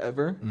administration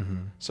ever.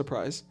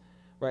 Surprise.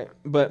 Right.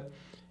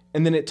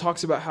 And then it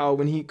talks about how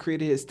when he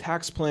created his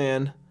tax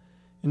plan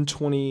in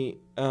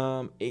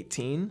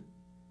 2018,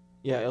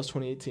 yeah, it was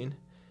 2018,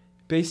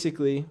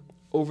 basically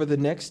over the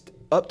next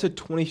up to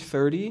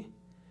 2030,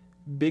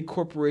 big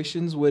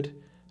corporations would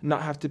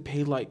not have to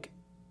pay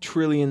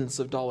trillions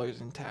of dollars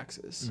in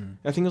taxes.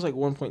 I think it was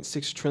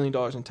 $1.6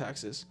 trillion in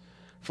taxes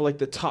for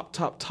the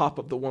top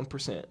of the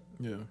 1%.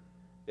 Yeah.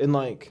 And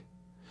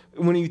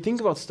when you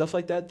think about stuff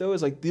like that, though,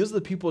 it's these are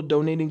the people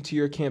donating to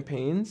your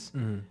campaigns,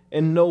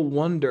 and no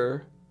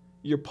wonder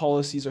your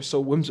policies are so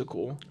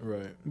whimsical.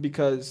 Right.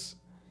 Because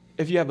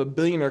if you have a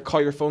billionaire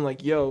call your phone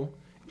yo,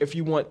 if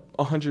you want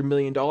 $100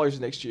 million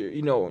next year,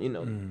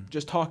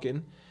 just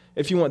talking,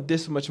 if you want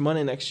this much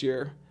money next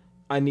year,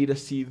 I need to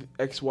see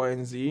X, Y,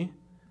 and Z.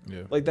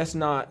 Yeah. That's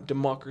not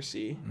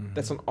democracy.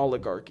 That's an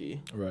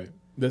oligarchy. Right.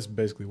 That's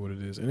basically what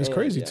it is. And it's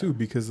crazy, too,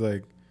 because,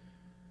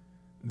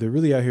 they're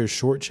really out here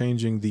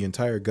shortchanging the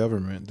entire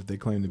government that they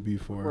claim to be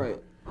for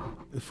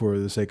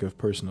the sake of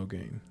personal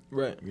gain.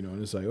 Right.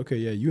 And it's okay,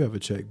 yeah, you have a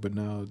check, but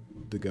now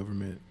the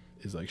government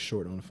is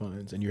short on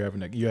funds, and you're having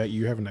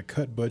to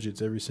cut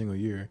budgets every single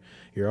year.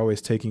 You're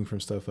always taking from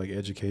stuff like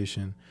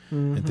education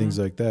and things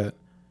like that.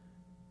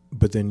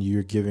 But then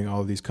you're giving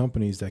all of these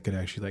companies that could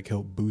actually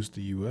help boost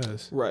the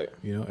U.S. Right.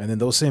 And then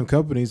those same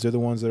companies, they're the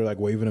ones that are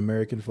waving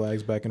American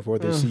flags back and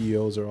forth. Their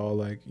CEOs are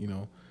all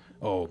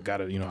oh,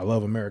 I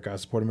love America, I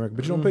support America,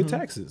 but you don't pay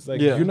taxes.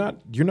 You're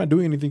not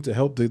doing anything to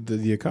help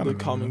the economy.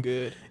 The common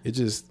good. It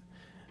just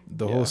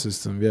the whole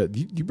system. Yeah,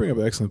 you bring up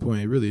an excellent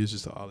point. It really is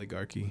just an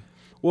oligarchy.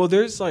 Well,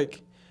 there's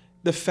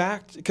the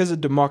fact, because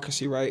of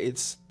democracy, right?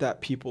 It's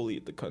that people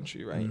lead the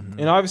country, right?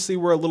 And obviously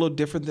we're a little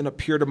different than a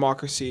pure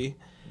democracy.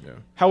 Yeah.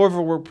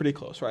 However, we're pretty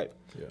close, right?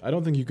 Yeah. I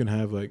don't think you can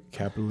have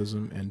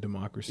capitalism and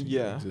democracy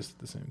exist at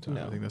the same time.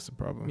 No. I think that's the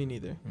problem. Me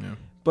neither. Yeah.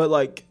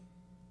 But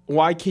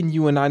why can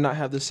you and I not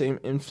have the same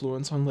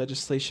influence on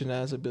legislation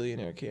as a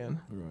billionaire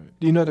can? Right.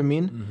 Do you know what I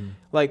mean?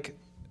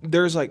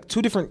 There's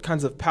two different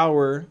kinds of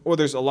power, or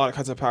there's a lot of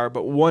kinds of power,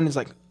 but one is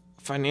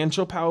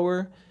financial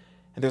power,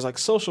 and there's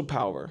social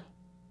power.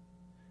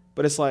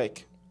 But it's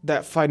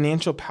that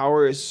financial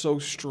power is so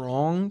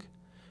strong,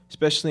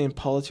 especially in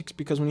politics,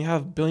 because when you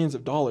have billions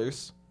of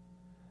dollars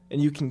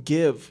and you can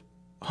give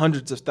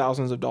hundreds of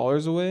thousands of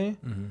dollars away,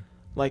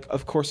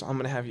 of course I'm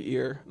going to have your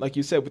ear. Like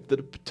you said, with the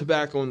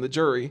tobacco and the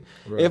jury.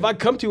 Right. If I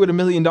come to you with $1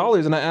 million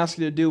and I ask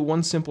you to do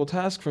one simple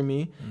task for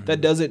me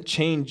that doesn't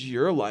change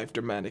your life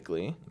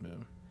dramatically,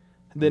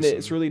 then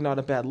it's really not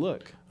a bad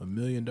look. $1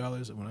 million,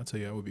 when I tell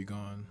you I would be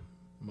gone,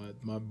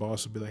 my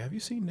boss would be like, have you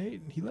seen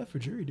Nate? He left for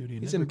jury duty.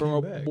 He's in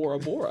Bora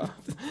Bora.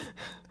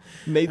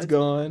 Nate's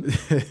gone.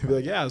 Be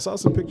like, yeah, I saw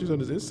some pictures on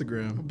his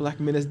Instagram. Black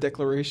Menace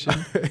declaration.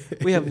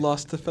 We have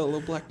lost a fellow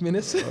Black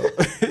Menace.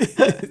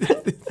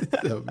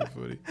 That would be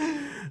funny.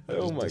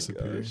 Oh my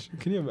gosh.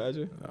 Can you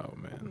imagine? Oh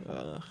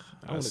man.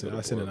 I send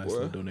a nice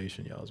little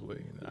donation y'all's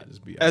way, and I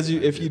just be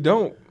if you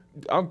don't,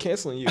 I'm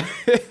canceling you.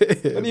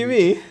 What do you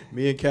mean?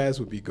 Me and Cass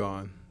would be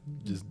gone.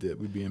 just dip.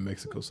 We'd be in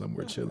Mexico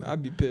somewhere chilling.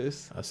 I'd be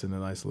pissed. I send a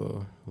nice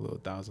little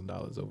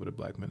 $1,000 over to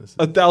Black MENaces.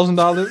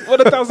 $1,000? What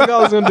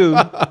 $1,000 gonna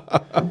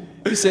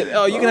do? You said,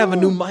 "Oh, you can have a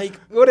new mic."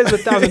 What is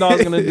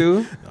 $1,000 gonna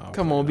do? No,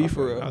 Come on, be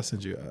for real. I'll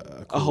send you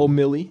A whole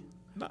milli.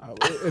 Nah,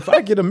 if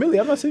I get $1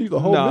 million, I'm not sending you the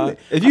whole million.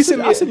 If you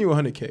send me, I'll send you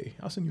 $100K.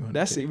 I'll send you $100K.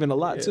 That's even a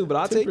lot too, but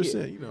I'll take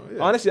it. You know,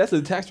 yeah. Honestly, that's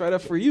a tax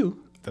write-up for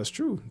you. That's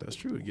true.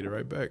 Get it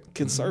right back.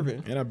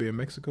 Conserving. And I'll be in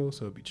Mexico,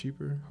 so it'll be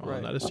cheaper.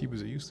 Right. Not as cheap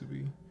as it used to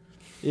be.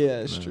 Yeah,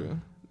 it's true.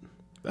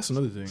 That's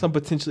another thing. Some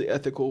potentially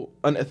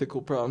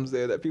unethical problems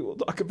there that people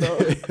talk about.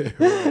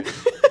 Right.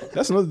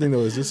 That's another thing,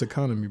 though, is this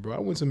economy, bro. I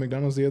went to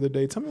McDonald's the other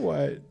day. Tell me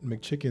why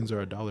McChickens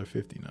are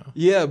 $1.50 now.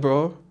 Yeah,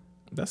 bro.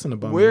 That's an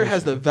abomination. Where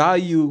has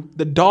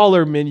the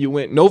dollar menu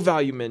went? No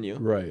value menu.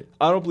 Right.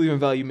 I don't believe in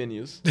value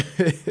menus.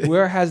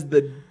 Where has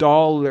the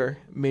dollar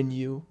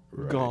menu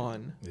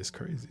gone? It's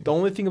crazy. The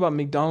only thing about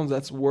McDonald's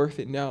that's worth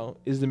it now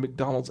is the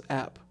McDonald's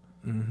app.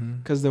 Mm-hmm.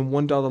 Because then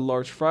 $1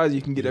 large fries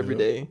you can get every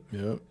day.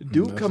 Yep.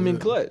 Do come in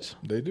clutch.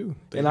 They do.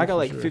 And I got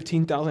like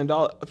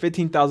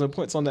 15,000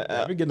 points on the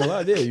app. You're getting a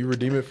lot. Yeah, you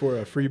redeem it for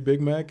a free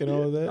Big Mac and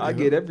all of that. I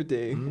get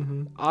everything.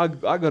 Mm-hmm.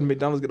 I go to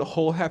McDonald's, get a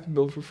whole Happy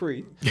Meal for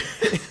free.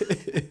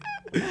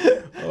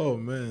 Oh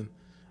man,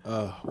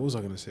 what was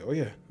I gonna say? Oh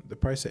yeah, the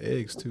price of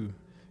eggs too.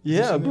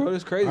 Yeah, bro,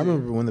 it's crazy. I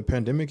remember when the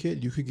pandemic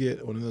hit, you could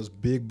get one of those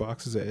big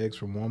boxes of eggs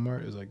from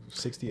Walmart. It was like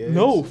 60 eggs.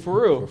 No,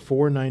 for real.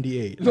 For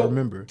 $4.98. I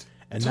remember.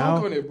 And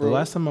now the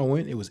last time I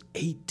went, it was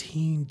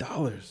 $18.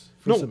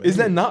 No, is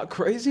that not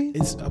crazy?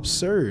 It's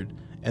absurd.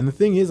 And the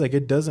thing is, like,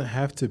 it doesn't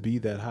have to be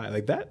that high.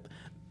 Like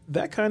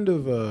that kind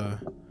of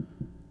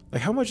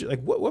like how much,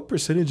 like what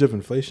percentage of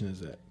inflation is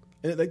that?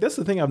 And like that's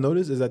the thing I've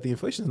noticed is that the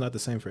inflation is not the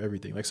same for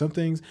everything. Like some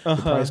things the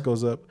price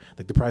goes up,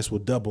 like the price will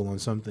double on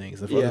some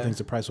things. And for other things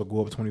the price will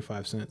go up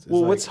 25 cents.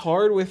 Well, what's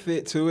hard with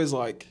it too is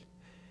like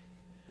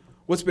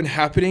what's been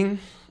happening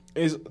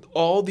is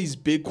all these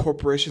big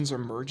corporations are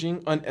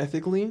merging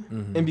unethically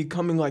and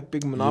becoming like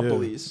big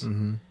monopolies.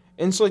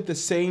 And so like the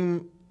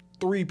same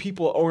 3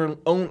 people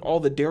own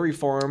all the dairy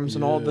farms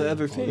and all the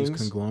other things.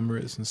 These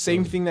conglomerates and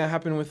same stuff. thing that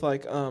happened with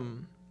like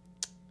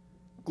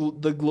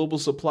the global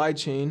supply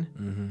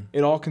chain.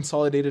 It all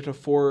consolidated to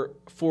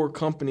four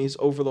companies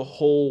over the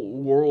whole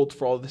world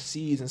for all the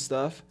seas and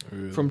stuff,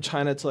 from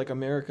China to like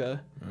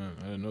America.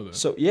 I didn't know that.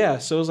 So yeah,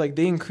 so it was like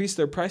they increased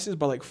their prices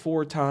by like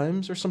 4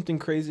 times or something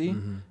crazy.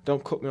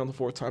 Don't quote me on the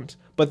 4 times,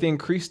 but they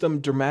increased them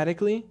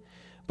dramatically.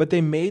 But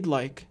they made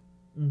like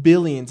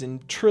billions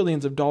and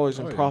trillions of dollars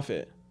in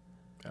profit.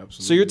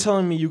 Absolutely. So you're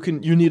telling me you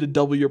need to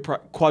double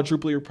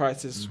quadruple your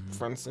prices,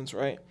 for instance,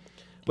 right?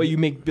 But you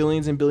make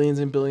billions and billions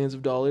and billions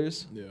of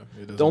dollars. Yeah,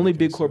 the only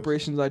big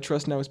corporations I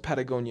trust now is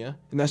Patagonia,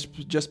 and that's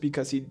just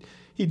because he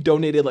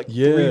donated like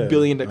 $3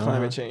 billion to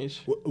climate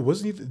change.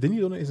 Wasn't he? Didn't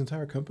he donate his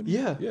entire company?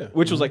 Yeah,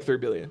 which was like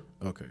 $3 billion.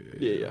 Okay.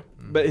 Yeah.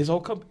 But his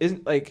whole company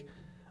isn't like.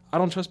 I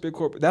don't trust big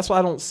corporate. That's why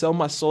I don't sell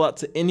my soul out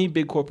to any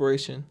big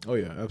corporation. Oh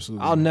yeah,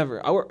 absolutely. I'll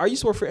never. I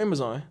used to work for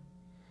Amazon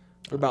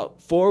for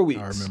about 4 weeks.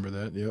 I remember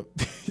that. Yep.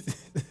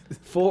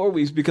 4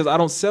 weeks because I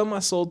don't sell my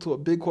soul to a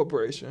big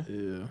corporation.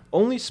 Yeah.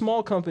 Only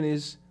small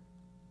companies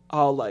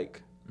I'll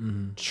like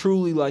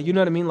truly like, you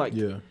know what I mean? Like,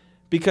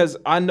 because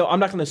I know I'm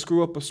not going to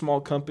screw up a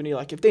small company.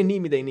 Like if they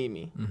need me, they need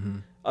me.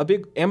 A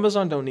big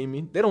Amazon don't need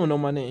me. They don't know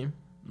my name.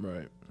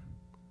 Right.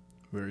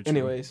 Very true.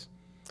 Anyways.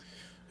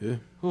 Yeah.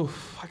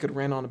 Oof, I could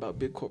rant on about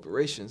big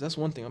corporations. That's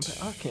one thing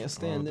I can't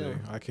stand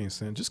them. I can't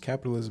stand just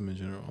capitalism in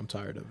general. I'm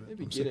tired of it. They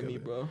be getting me,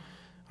 bro.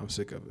 I'm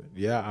sick of it.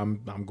 Yeah,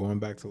 I'm going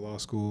back to law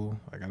school.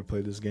 I got to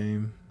play this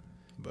game.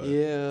 But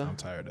I'm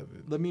tired of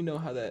it. Let me know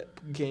how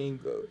that game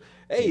goes.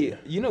 Hey,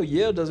 you know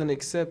Yale doesn't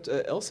accept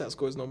LSAT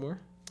scores no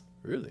more.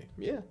 Really?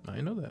 Yeah. I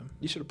didn't know that.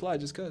 You should apply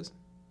just because.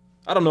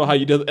 I don't know how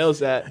you did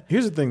LSAT.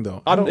 Here's the thing,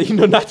 though. I don't. You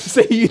know, not to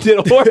say you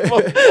did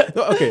horrible.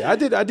 No, okay, I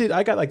did.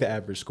 I got like the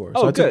average score.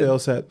 So I took the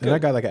LSAT, and I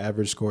got like an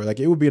average score.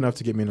 Like it would be enough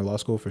to get me into law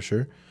school for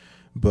sure.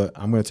 But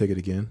I'm gonna take it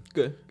again.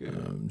 Good.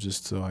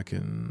 Just so I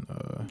can.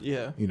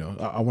 You know,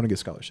 I want to get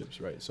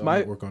scholarships, right? So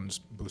I work on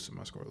just boosting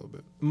my score a little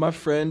bit. My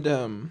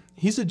friend,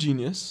 he's a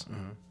genius.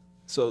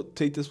 So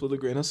take this with a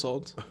grain of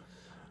salt.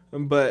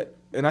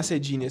 And I say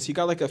genius. He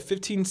got like a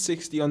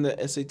 1560 on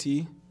the SAT.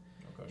 Okay.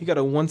 He got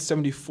a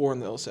 174 on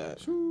the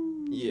LSAT.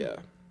 Yeah.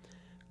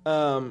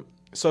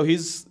 So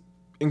he's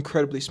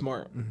incredibly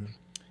smart.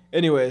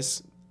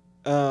 Anyways,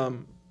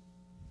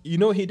 you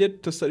know what he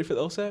did to study for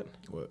the LSAT?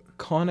 What?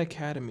 Khan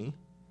Academy.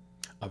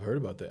 I've heard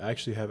about that. I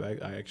actually have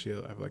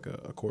like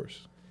a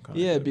course.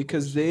 Yeah,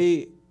 because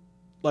they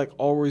like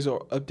always are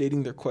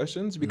updating their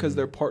questions because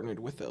they're partnered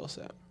with the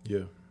LSAT.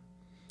 Yeah.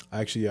 I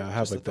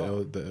have like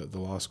the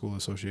law school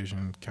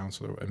association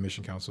council,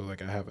 admission council.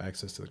 Like I have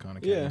access to the Khan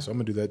Academy, so I'm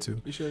gonna do that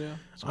too. You should, yeah.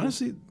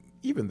 Honestly,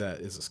 even that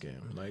is a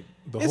scam. Like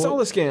it's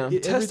all a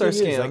scam. Tests are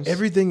scams. Like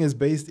everything is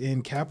based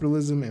in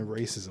capitalism and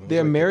racism. The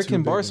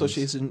American Bar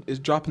Association is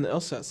dropping the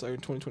LSAT starting in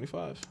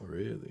 2025. Oh,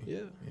 really? Yeah.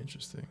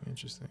 Interesting.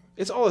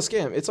 It's all a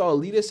scam. It's all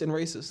elitist and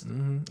racist.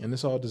 And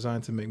it's all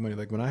designed to make money.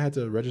 Like when I had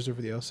to register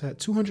for the LSAT,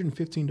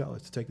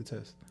 $215 to take the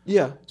test.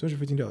 Yeah.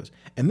 $215.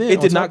 And then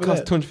it did not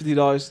cost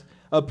 $250.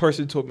 a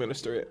person to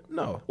administer it.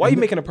 No. Why are you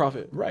making a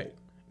profit? Right.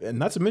 And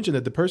not to mention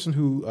that the person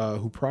who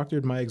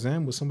proctored my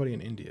exam was somebody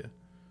in India.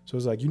 So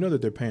it's like, you know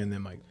that they're paying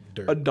them like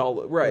dirt.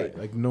 $1, right.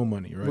 Like no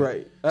money, right?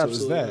 Right.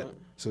 Absolutely. So it's that. Not.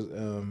 So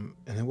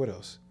and then what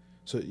else?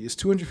 So it's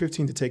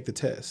 $215 to take the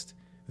test.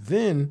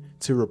 Then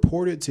to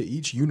report it to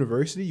each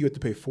university, you have to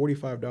pay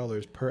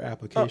 $45 per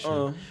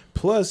application.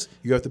 Plus,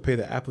 you have to pay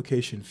the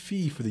application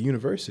fee for the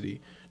university.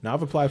 Now,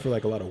 I've applied for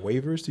like a lot of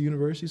waivers to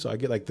universities, so I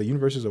get like the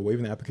universities are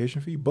waiving the application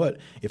fee. But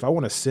if I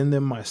want to send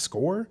them my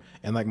score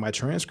and like my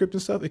transcript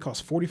and stuff, it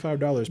costs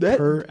 $45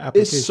 per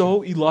application. It's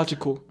so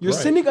illogical. You're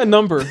Right. sending a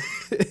number.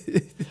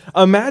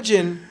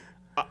 Imagine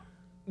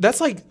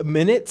that's like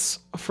minutes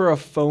for a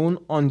phone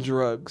on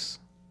drugs.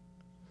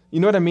 You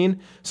know what I mean?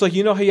 So like,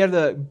 you know how you had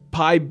to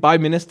buy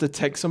minutes to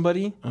text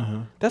somebody?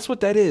 Uh-huh. That's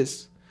what that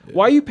is. Yeah.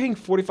 Why are you paying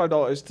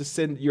 $45 to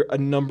send a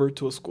number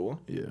to a school?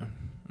 Yeah.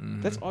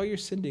 Mm-hmm. That's all you're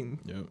sending.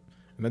 Yep.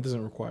 And that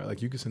doesn't require,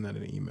 like, you can send that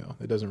in an email.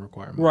 It doesn't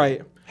require money.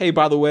 Right. Hey,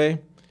 by the way,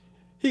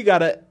 he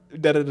got a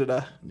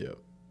da-da-da-da. Yep.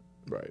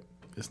 Right.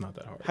 It's not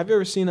that hard. Have you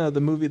ever seen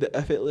the movie The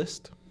F-It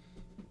List?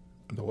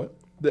 The what?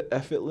 The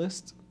F-It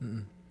List?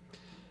 Mm-mm.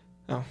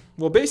 Oh.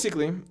 Well,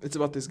 basically, it's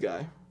about this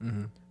guy.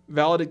 Mm-hmm.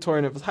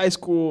 Valedictorian of his high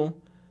school,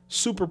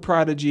 super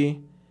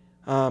prodigy,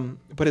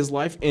 but his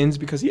life ends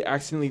because he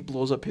accidentally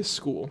blows up his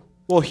school.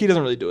 Well, he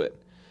doesn't really do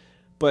it,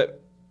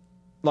 but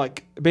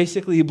like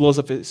basically he blows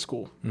up his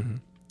school. Mm-hmm.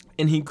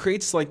 And he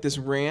creates like this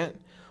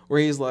rant where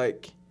he's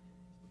like,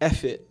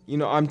 F it. You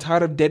know, I'm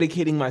tired of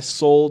dedicating my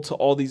soul to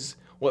all these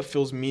what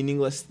feels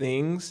meaningless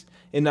things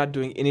and not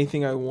doing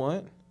anything I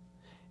want.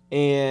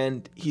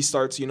 And he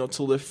starts, you know,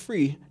 to live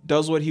free,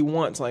 does what he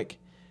wants. Like,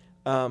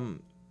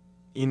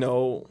 you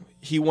know,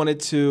 he wanted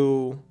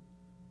to,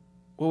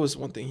 what was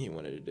one thing he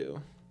wanted to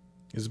do?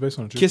 Is it based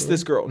on a true kiss story?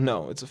 This girl.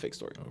 No, it's a fake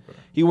story. Okay.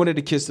 He wanted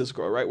to kiss this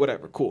girl, right?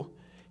 Whatever, cool.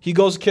 He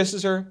goes,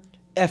 kisses her,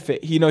 F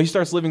it. He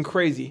starts living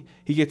crazy.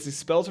 He gets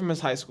expelled from his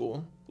high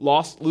school,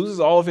 loses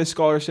all of his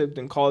scholarship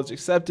and college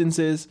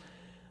acceptances,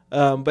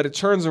 but it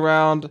turns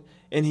around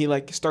and he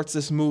like starts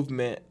this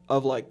movement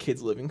of like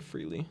kids living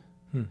freely.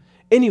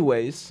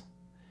 Anyways,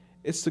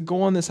 it's to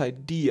go on this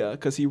idea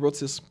because he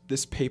wrote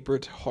this paper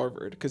to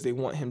Harvard because they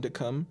want him to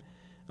come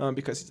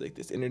because he's like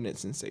this internet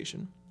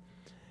sensation.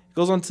 He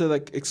goes on to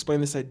like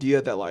explain this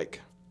idea that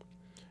like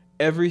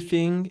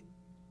everything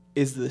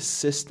is the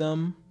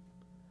system,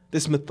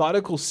 this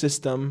methodical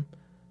system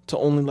to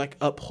only like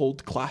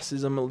uphold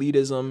classism,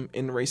 elitism,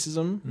 and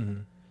racism. Mm-hmm.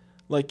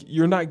 Like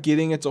you're not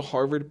getting into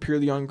Harvard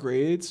purely on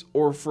grades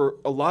or for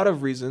a lot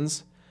of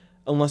reasons,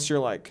 unless you're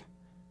like,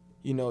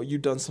 you know,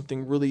 you've done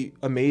something really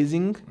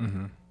amazing,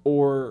 mm-hmm.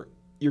 or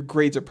your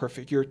grades are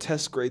perfect, your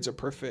test grades are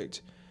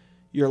perfect.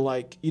 You're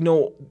like, you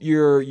know,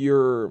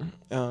 your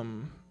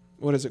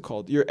what is it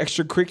called? Your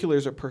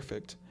extracurriculars are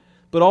perfect.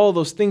 But all of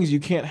those things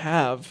you can't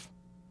have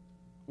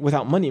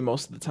without money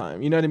most of the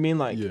time. You know what I mean?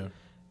 Like, yeah.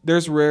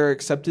 There's rare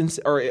acceptance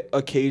or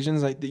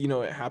occasions like that, you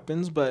know, it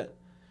happens, but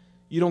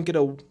you don't get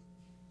a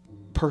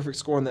perfect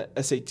score on the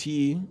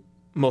SAT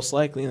most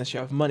likely unless you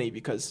have money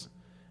because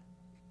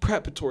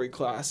preparatory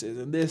classes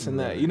and this and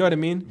that. You know what I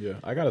mean? Yeah.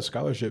 I got a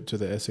scholarship to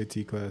the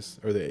SAT class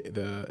or the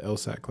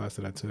LSAT class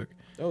that I took.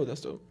 Oh, that's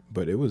dope.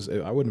 But I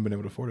wouldn't have been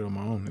able to afford it on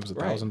my own. It was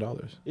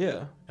 $1,000.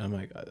 Yeah. And I'm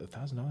like,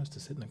 $1,000 to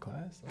sit in a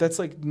class? That's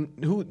like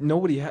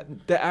nobody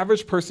had. The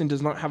average person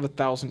does not have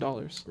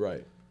 $1,000.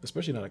 Right.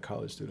 Especially not a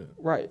college student.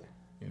 Right.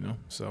 You know,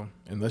 so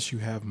unless you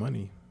have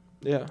money,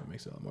 yeah, it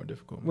makes it a lot more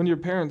difficult. When your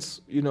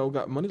parents, you know,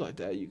 got money like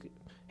that, you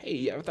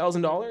have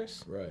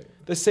 $1,000. Right.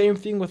 The same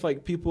thing with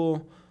like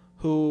people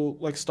who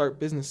like start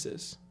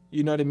businesses.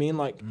 You know what I mean?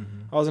 Like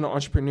I was in an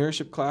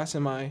entrepreneurship class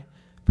and my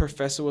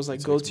professor was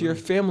like, go to your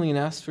family and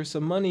ask for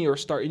some money or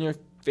start in your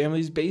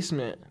family's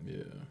basement.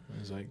 Yeah.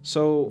 It's like,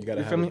 so you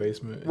gotta have a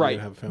basement.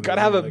 Right.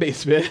 Gotta have a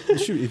basement.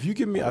 Shoot, if you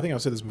give me, I think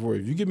I've said this before,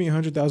 if you give me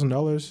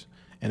 $100,000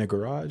 and a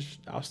garage,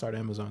 I'll start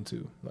Amazon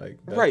too. Like,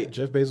 right.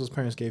 Jeff Bezos'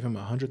 parents gave him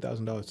 $100,000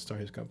 to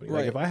start his company.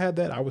 Right. Like, if I had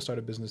that, I would start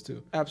a business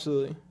too.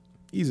 Absolutely.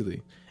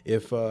 Easily.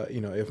 If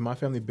if my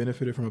family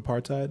benefited from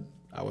apartheid,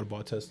 I would have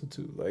bought Tesla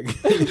too. Like,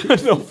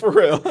 no, for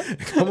real.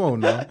 Come on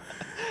now.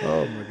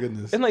 Oh my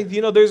goodness. And like,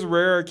 you know, there's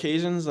rare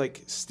occasions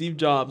like Steve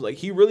Jobs, like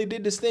he really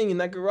did this thing in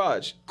that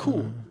garage.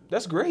 Cool.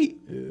 That's great.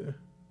 Yeah.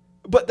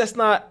 But that's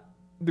not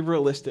the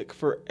realistic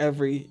for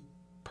every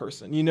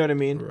person. You know what I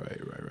mean?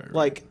 Right.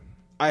 Like,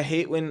 I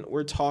hate when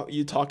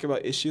you talk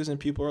about issues and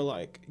people are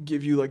like,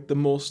 give you like the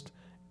most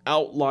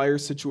outlier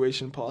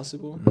situation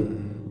possible.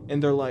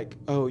 And they're like,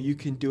 oh, you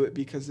can do it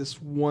because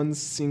this one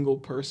single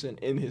person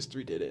in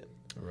history did it.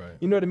 Right.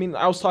 You know what I mean?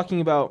 I was talking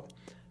about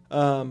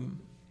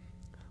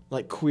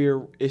like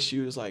queer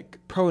issues, like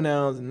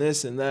pronouns and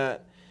this and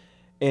that.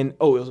 And,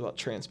 it was about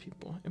trans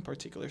people in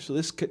particular. So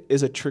this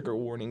is a trigger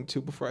warning, too,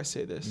 before I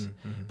say this.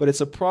 Mm-hmm. But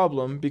it's a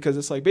problem because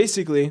it's like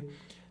basically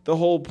the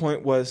whole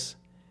point was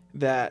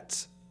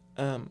that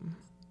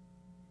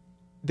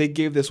they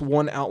gave this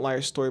one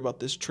outlier story about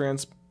this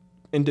trans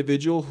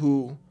individual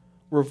who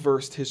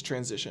reversed his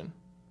transition.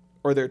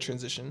 or their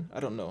transition. I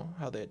don't know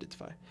how they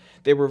identify.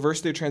 They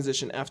reversed their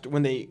transition after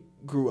when they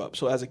grew up.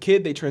 So as a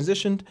kid, they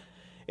transitioned,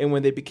 and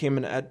when they became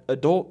an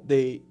adult,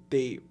 they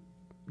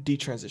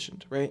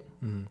detransitioned, right?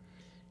 Mm-hmm.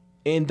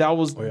 And that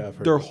was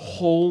their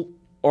whole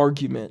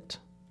argument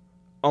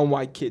on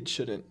why kids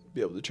shouldn't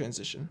be able to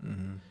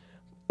transition,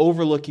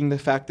 overlooking the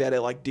fact that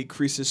it like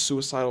decreases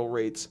suicidal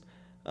rates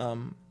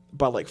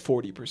by like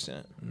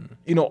 40%.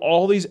 You know,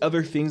 all these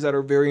other things that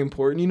are very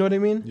important. You know what I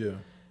mean? Yeah.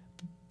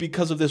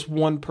 Because of this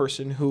one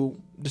person who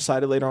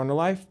decided later on in their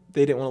life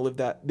they didn't want to live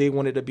that. They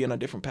wanted to be on a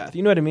different path.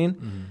 You know what I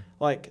mean?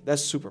 Like,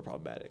 that's super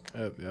problematic.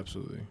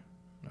 Absolutely.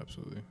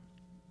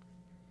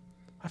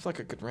 I feel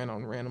like I could rant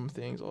on random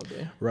things all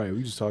day. Right,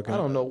 we just talking. I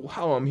don't know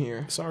how I'm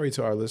here. Sorry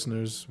to our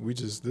listeners.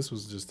 This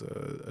was just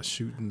a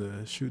shooting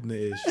the ish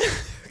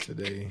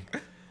today.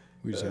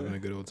 We just having a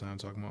good old time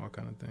talking about all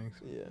kind of things.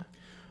 Yeah.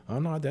 I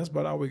don't know. That's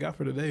about all we got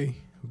for today.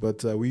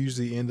 But we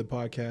usually end the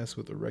podcast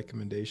with a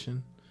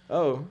recommendation.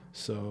 Oh.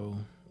 So,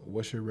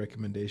 what's your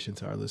recommendation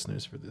to our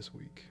listeners for this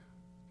week?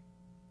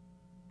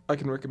 I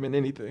can recommend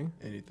anything.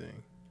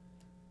 Anything.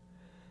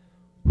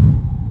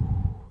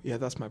 Yeah,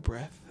 that's my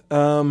breath.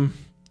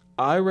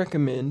 I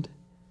recommend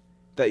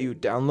that you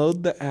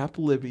download the app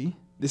Libby.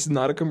 This is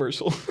not a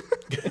commercial.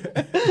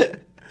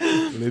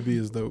 Libby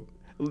is dope.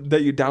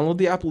 That you download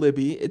the app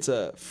Libby. It's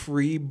a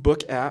free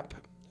book app.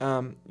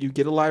 You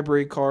get a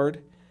library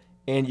card,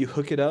 and you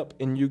hook it up,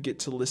 and you get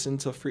to listen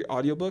to free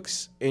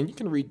audiobooks. And you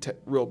can read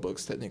real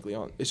books technically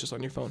it's just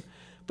on your phone,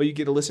 but you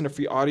get to listen to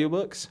free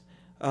audiobooks,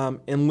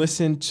 and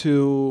listen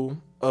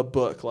to a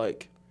book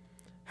like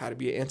How to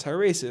Be an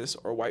Anti-Racist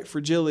or White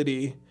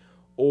Fragility.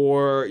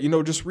 Or, you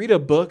know, just read a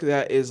book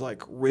that is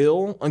like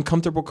real,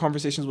 uncomfortable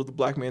conversations with a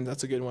black man.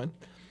 That's a good one.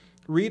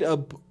 Read a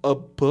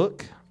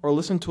book or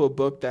listen to a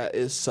book that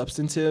is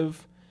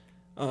substantive,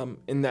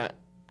 and that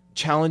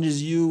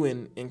challenges you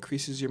and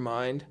increases your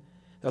mind.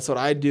 That's what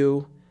I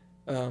do.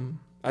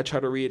 I try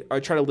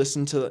to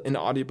listen to an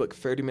audiobook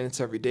 30 minutes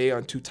every day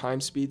on 2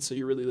 times speed. So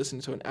you're really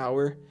listening to an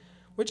hour,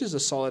 which is a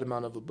solid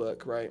amount of a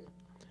book, right?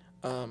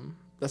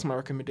 That's my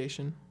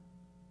recommendation.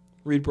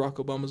 Read Barack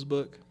Obama's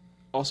book.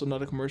 Also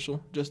not a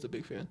commercial, just a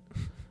big fan.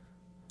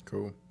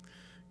 Cool.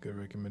 Good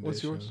recommendation.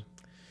 What's yours?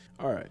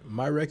 All right.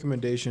 My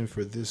recommendation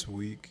for this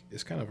week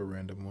is kind of a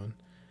random one.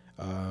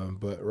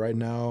 But right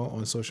now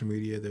on social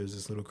media, there's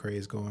this little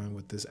craze going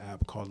with this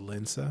app called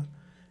Lensa.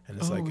 And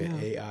it's an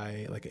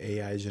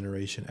AI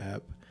generation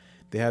app.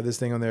 They have this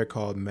thing on there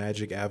called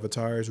Magic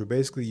Avatars, where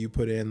basically you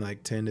put in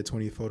like 10 to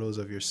 20 photos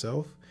of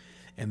yourself,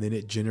 and then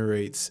it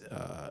generates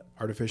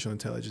artificial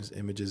intelligence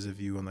images of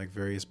you on like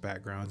various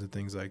backgrounds and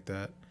things like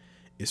that.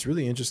 It's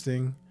really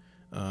interesting.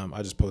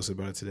 I just posted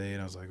about it today,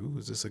 and I was like, ooh,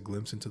 is this a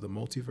glimpse into the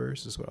multiverse?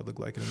 Is this what I look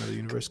like in another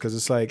universe? Because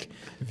it's like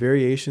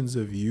variations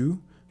of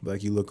you, but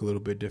like you look a little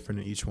bit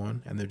different in each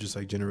one, and they're just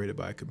like generated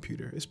by a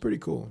computer. It's pretty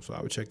cool. So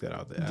I would check that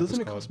out. The app Doesn't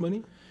it cost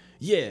money?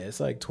 Yeah, it's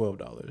like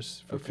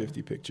 $12 for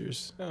 50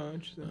 pictures. Oh,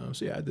 interesting.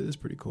 So yeah, it's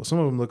pretty cool. Some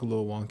of them look a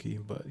little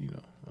wonky, but you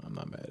know, I'm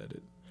not mad at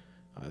it.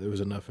 There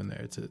was enough in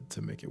there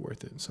to make it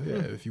worth it. So yeah,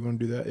 if you want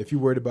to do that, if you're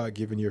worried about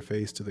giving your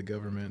face to the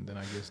government, then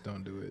I guess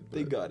don't do it. But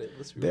they got it.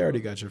 They already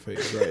got your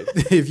face, right?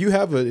 if you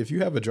have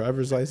a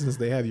driver's license,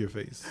 they have your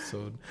face.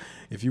 So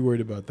if you're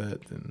worried about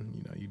that, then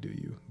you know you do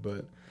you.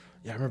 But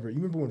yeah, you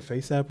remember when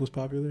FaceApp was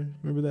popular?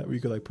 Remember that, where you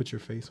could like put your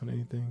face on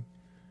anything?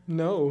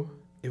 No.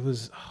 It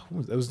was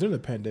during the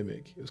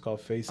pandemic. It was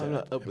called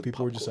FaceApp. And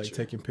people were just like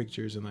taking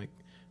pictures and like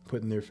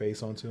putting their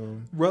face onto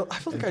them. Well, I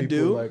feel like I do.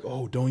 People were like,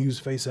 oh, don't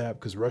use FaceApp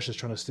because Russia's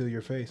trying to steal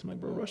your face. I'm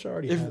like, bro, Russia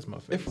already has my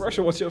face. If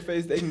Russia wants your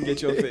face, they can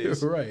get your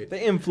face. Right.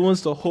 They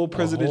influenced the whole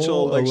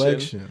presidential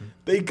election.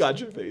 They got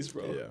your face,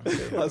 bro. Yeah.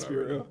 Let's be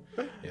real.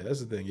 Yeah, that's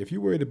the thing. If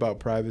you're worried about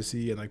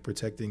privacy and like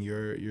protecting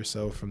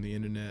yourself from the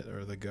internet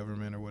or the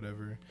government or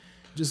whatever,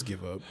 just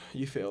give up.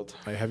 You failed.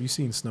 Like, have you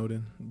seen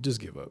Snowden? Just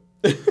give up.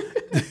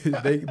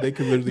 they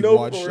could literally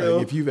watch.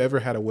 Like, if you've ever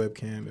had a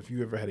webcam, if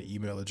you ever had an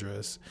email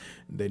address,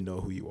 they know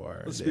who you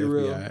are. Let's the be FBI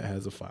real.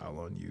 Has a file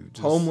on you.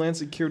 Homeland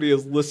Security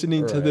is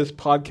listening to this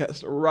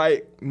podcast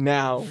right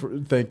now.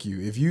 Thank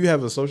you. If you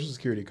have a social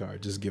security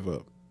card, just give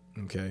up.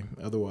 Okay.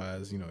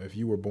 Otherwise, you know, if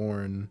you were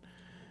born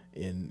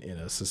in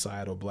a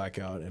societal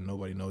blackout and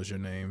nobody knows your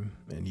name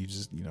and you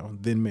just, you know,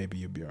 then maybe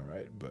you'll be all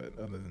right. But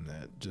other than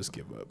that, just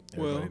give up.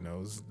 Everybody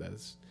knows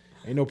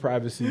ain't no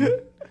privacy.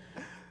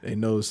 Ain't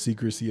no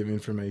secrecy of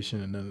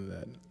information and none of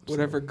that.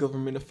 Whatever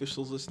government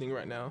officials listening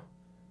right now,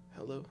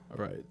 hello. All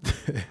right.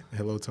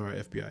 Hello to our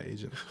FBI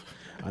agent.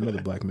 I know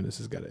the Black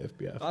MENaces got an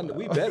FBI file.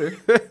 We better.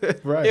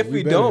 Right. If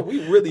we don't,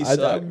 we really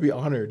suck. I'd be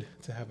honored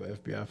to have an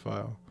FBI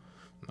file.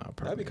 No,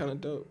 that'd be kind of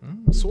dope.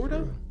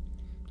 Sorta.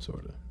 As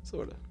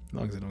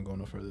long as it don't go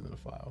no further than a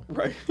file.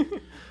 Right.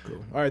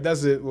 Cool. All right,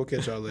 that's it. We'll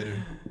catch y'all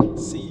later.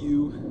 See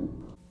you.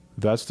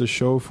 that's the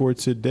show for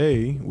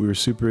today. We were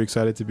super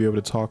excited to be able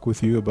to talk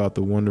with you about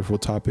the wonderful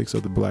topics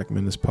of the Black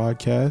Menace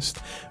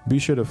podcast. Be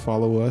sure to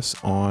follow us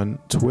on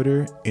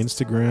Twitter,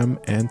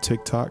 Instagram, and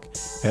TikTok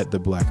at the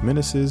Black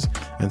Menaces,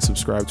 and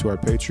subscribe to our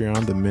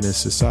Patreon, the Menace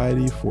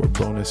Society, for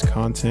bonus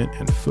content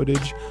and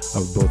footage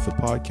of both the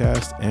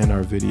podcast and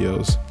our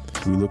videos.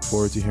 We look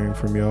forward to hearing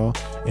from y'all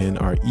in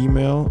our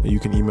email. You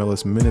can email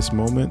us Menace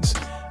Moments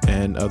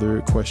and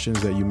other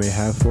questions that you may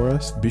have for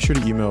us. Be sure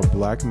to email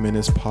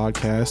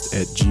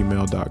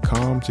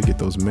blackmenacepodcast@gmail.com to get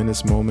those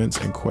menace moments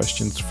and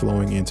questions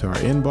flowing into our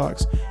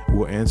inbox.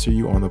 We'll answer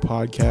you on the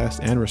podcast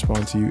and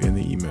respond to you in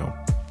the email.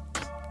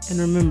 And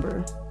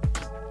remember,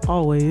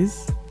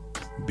 always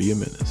be a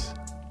menace.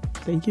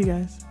 Thank you,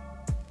 guys.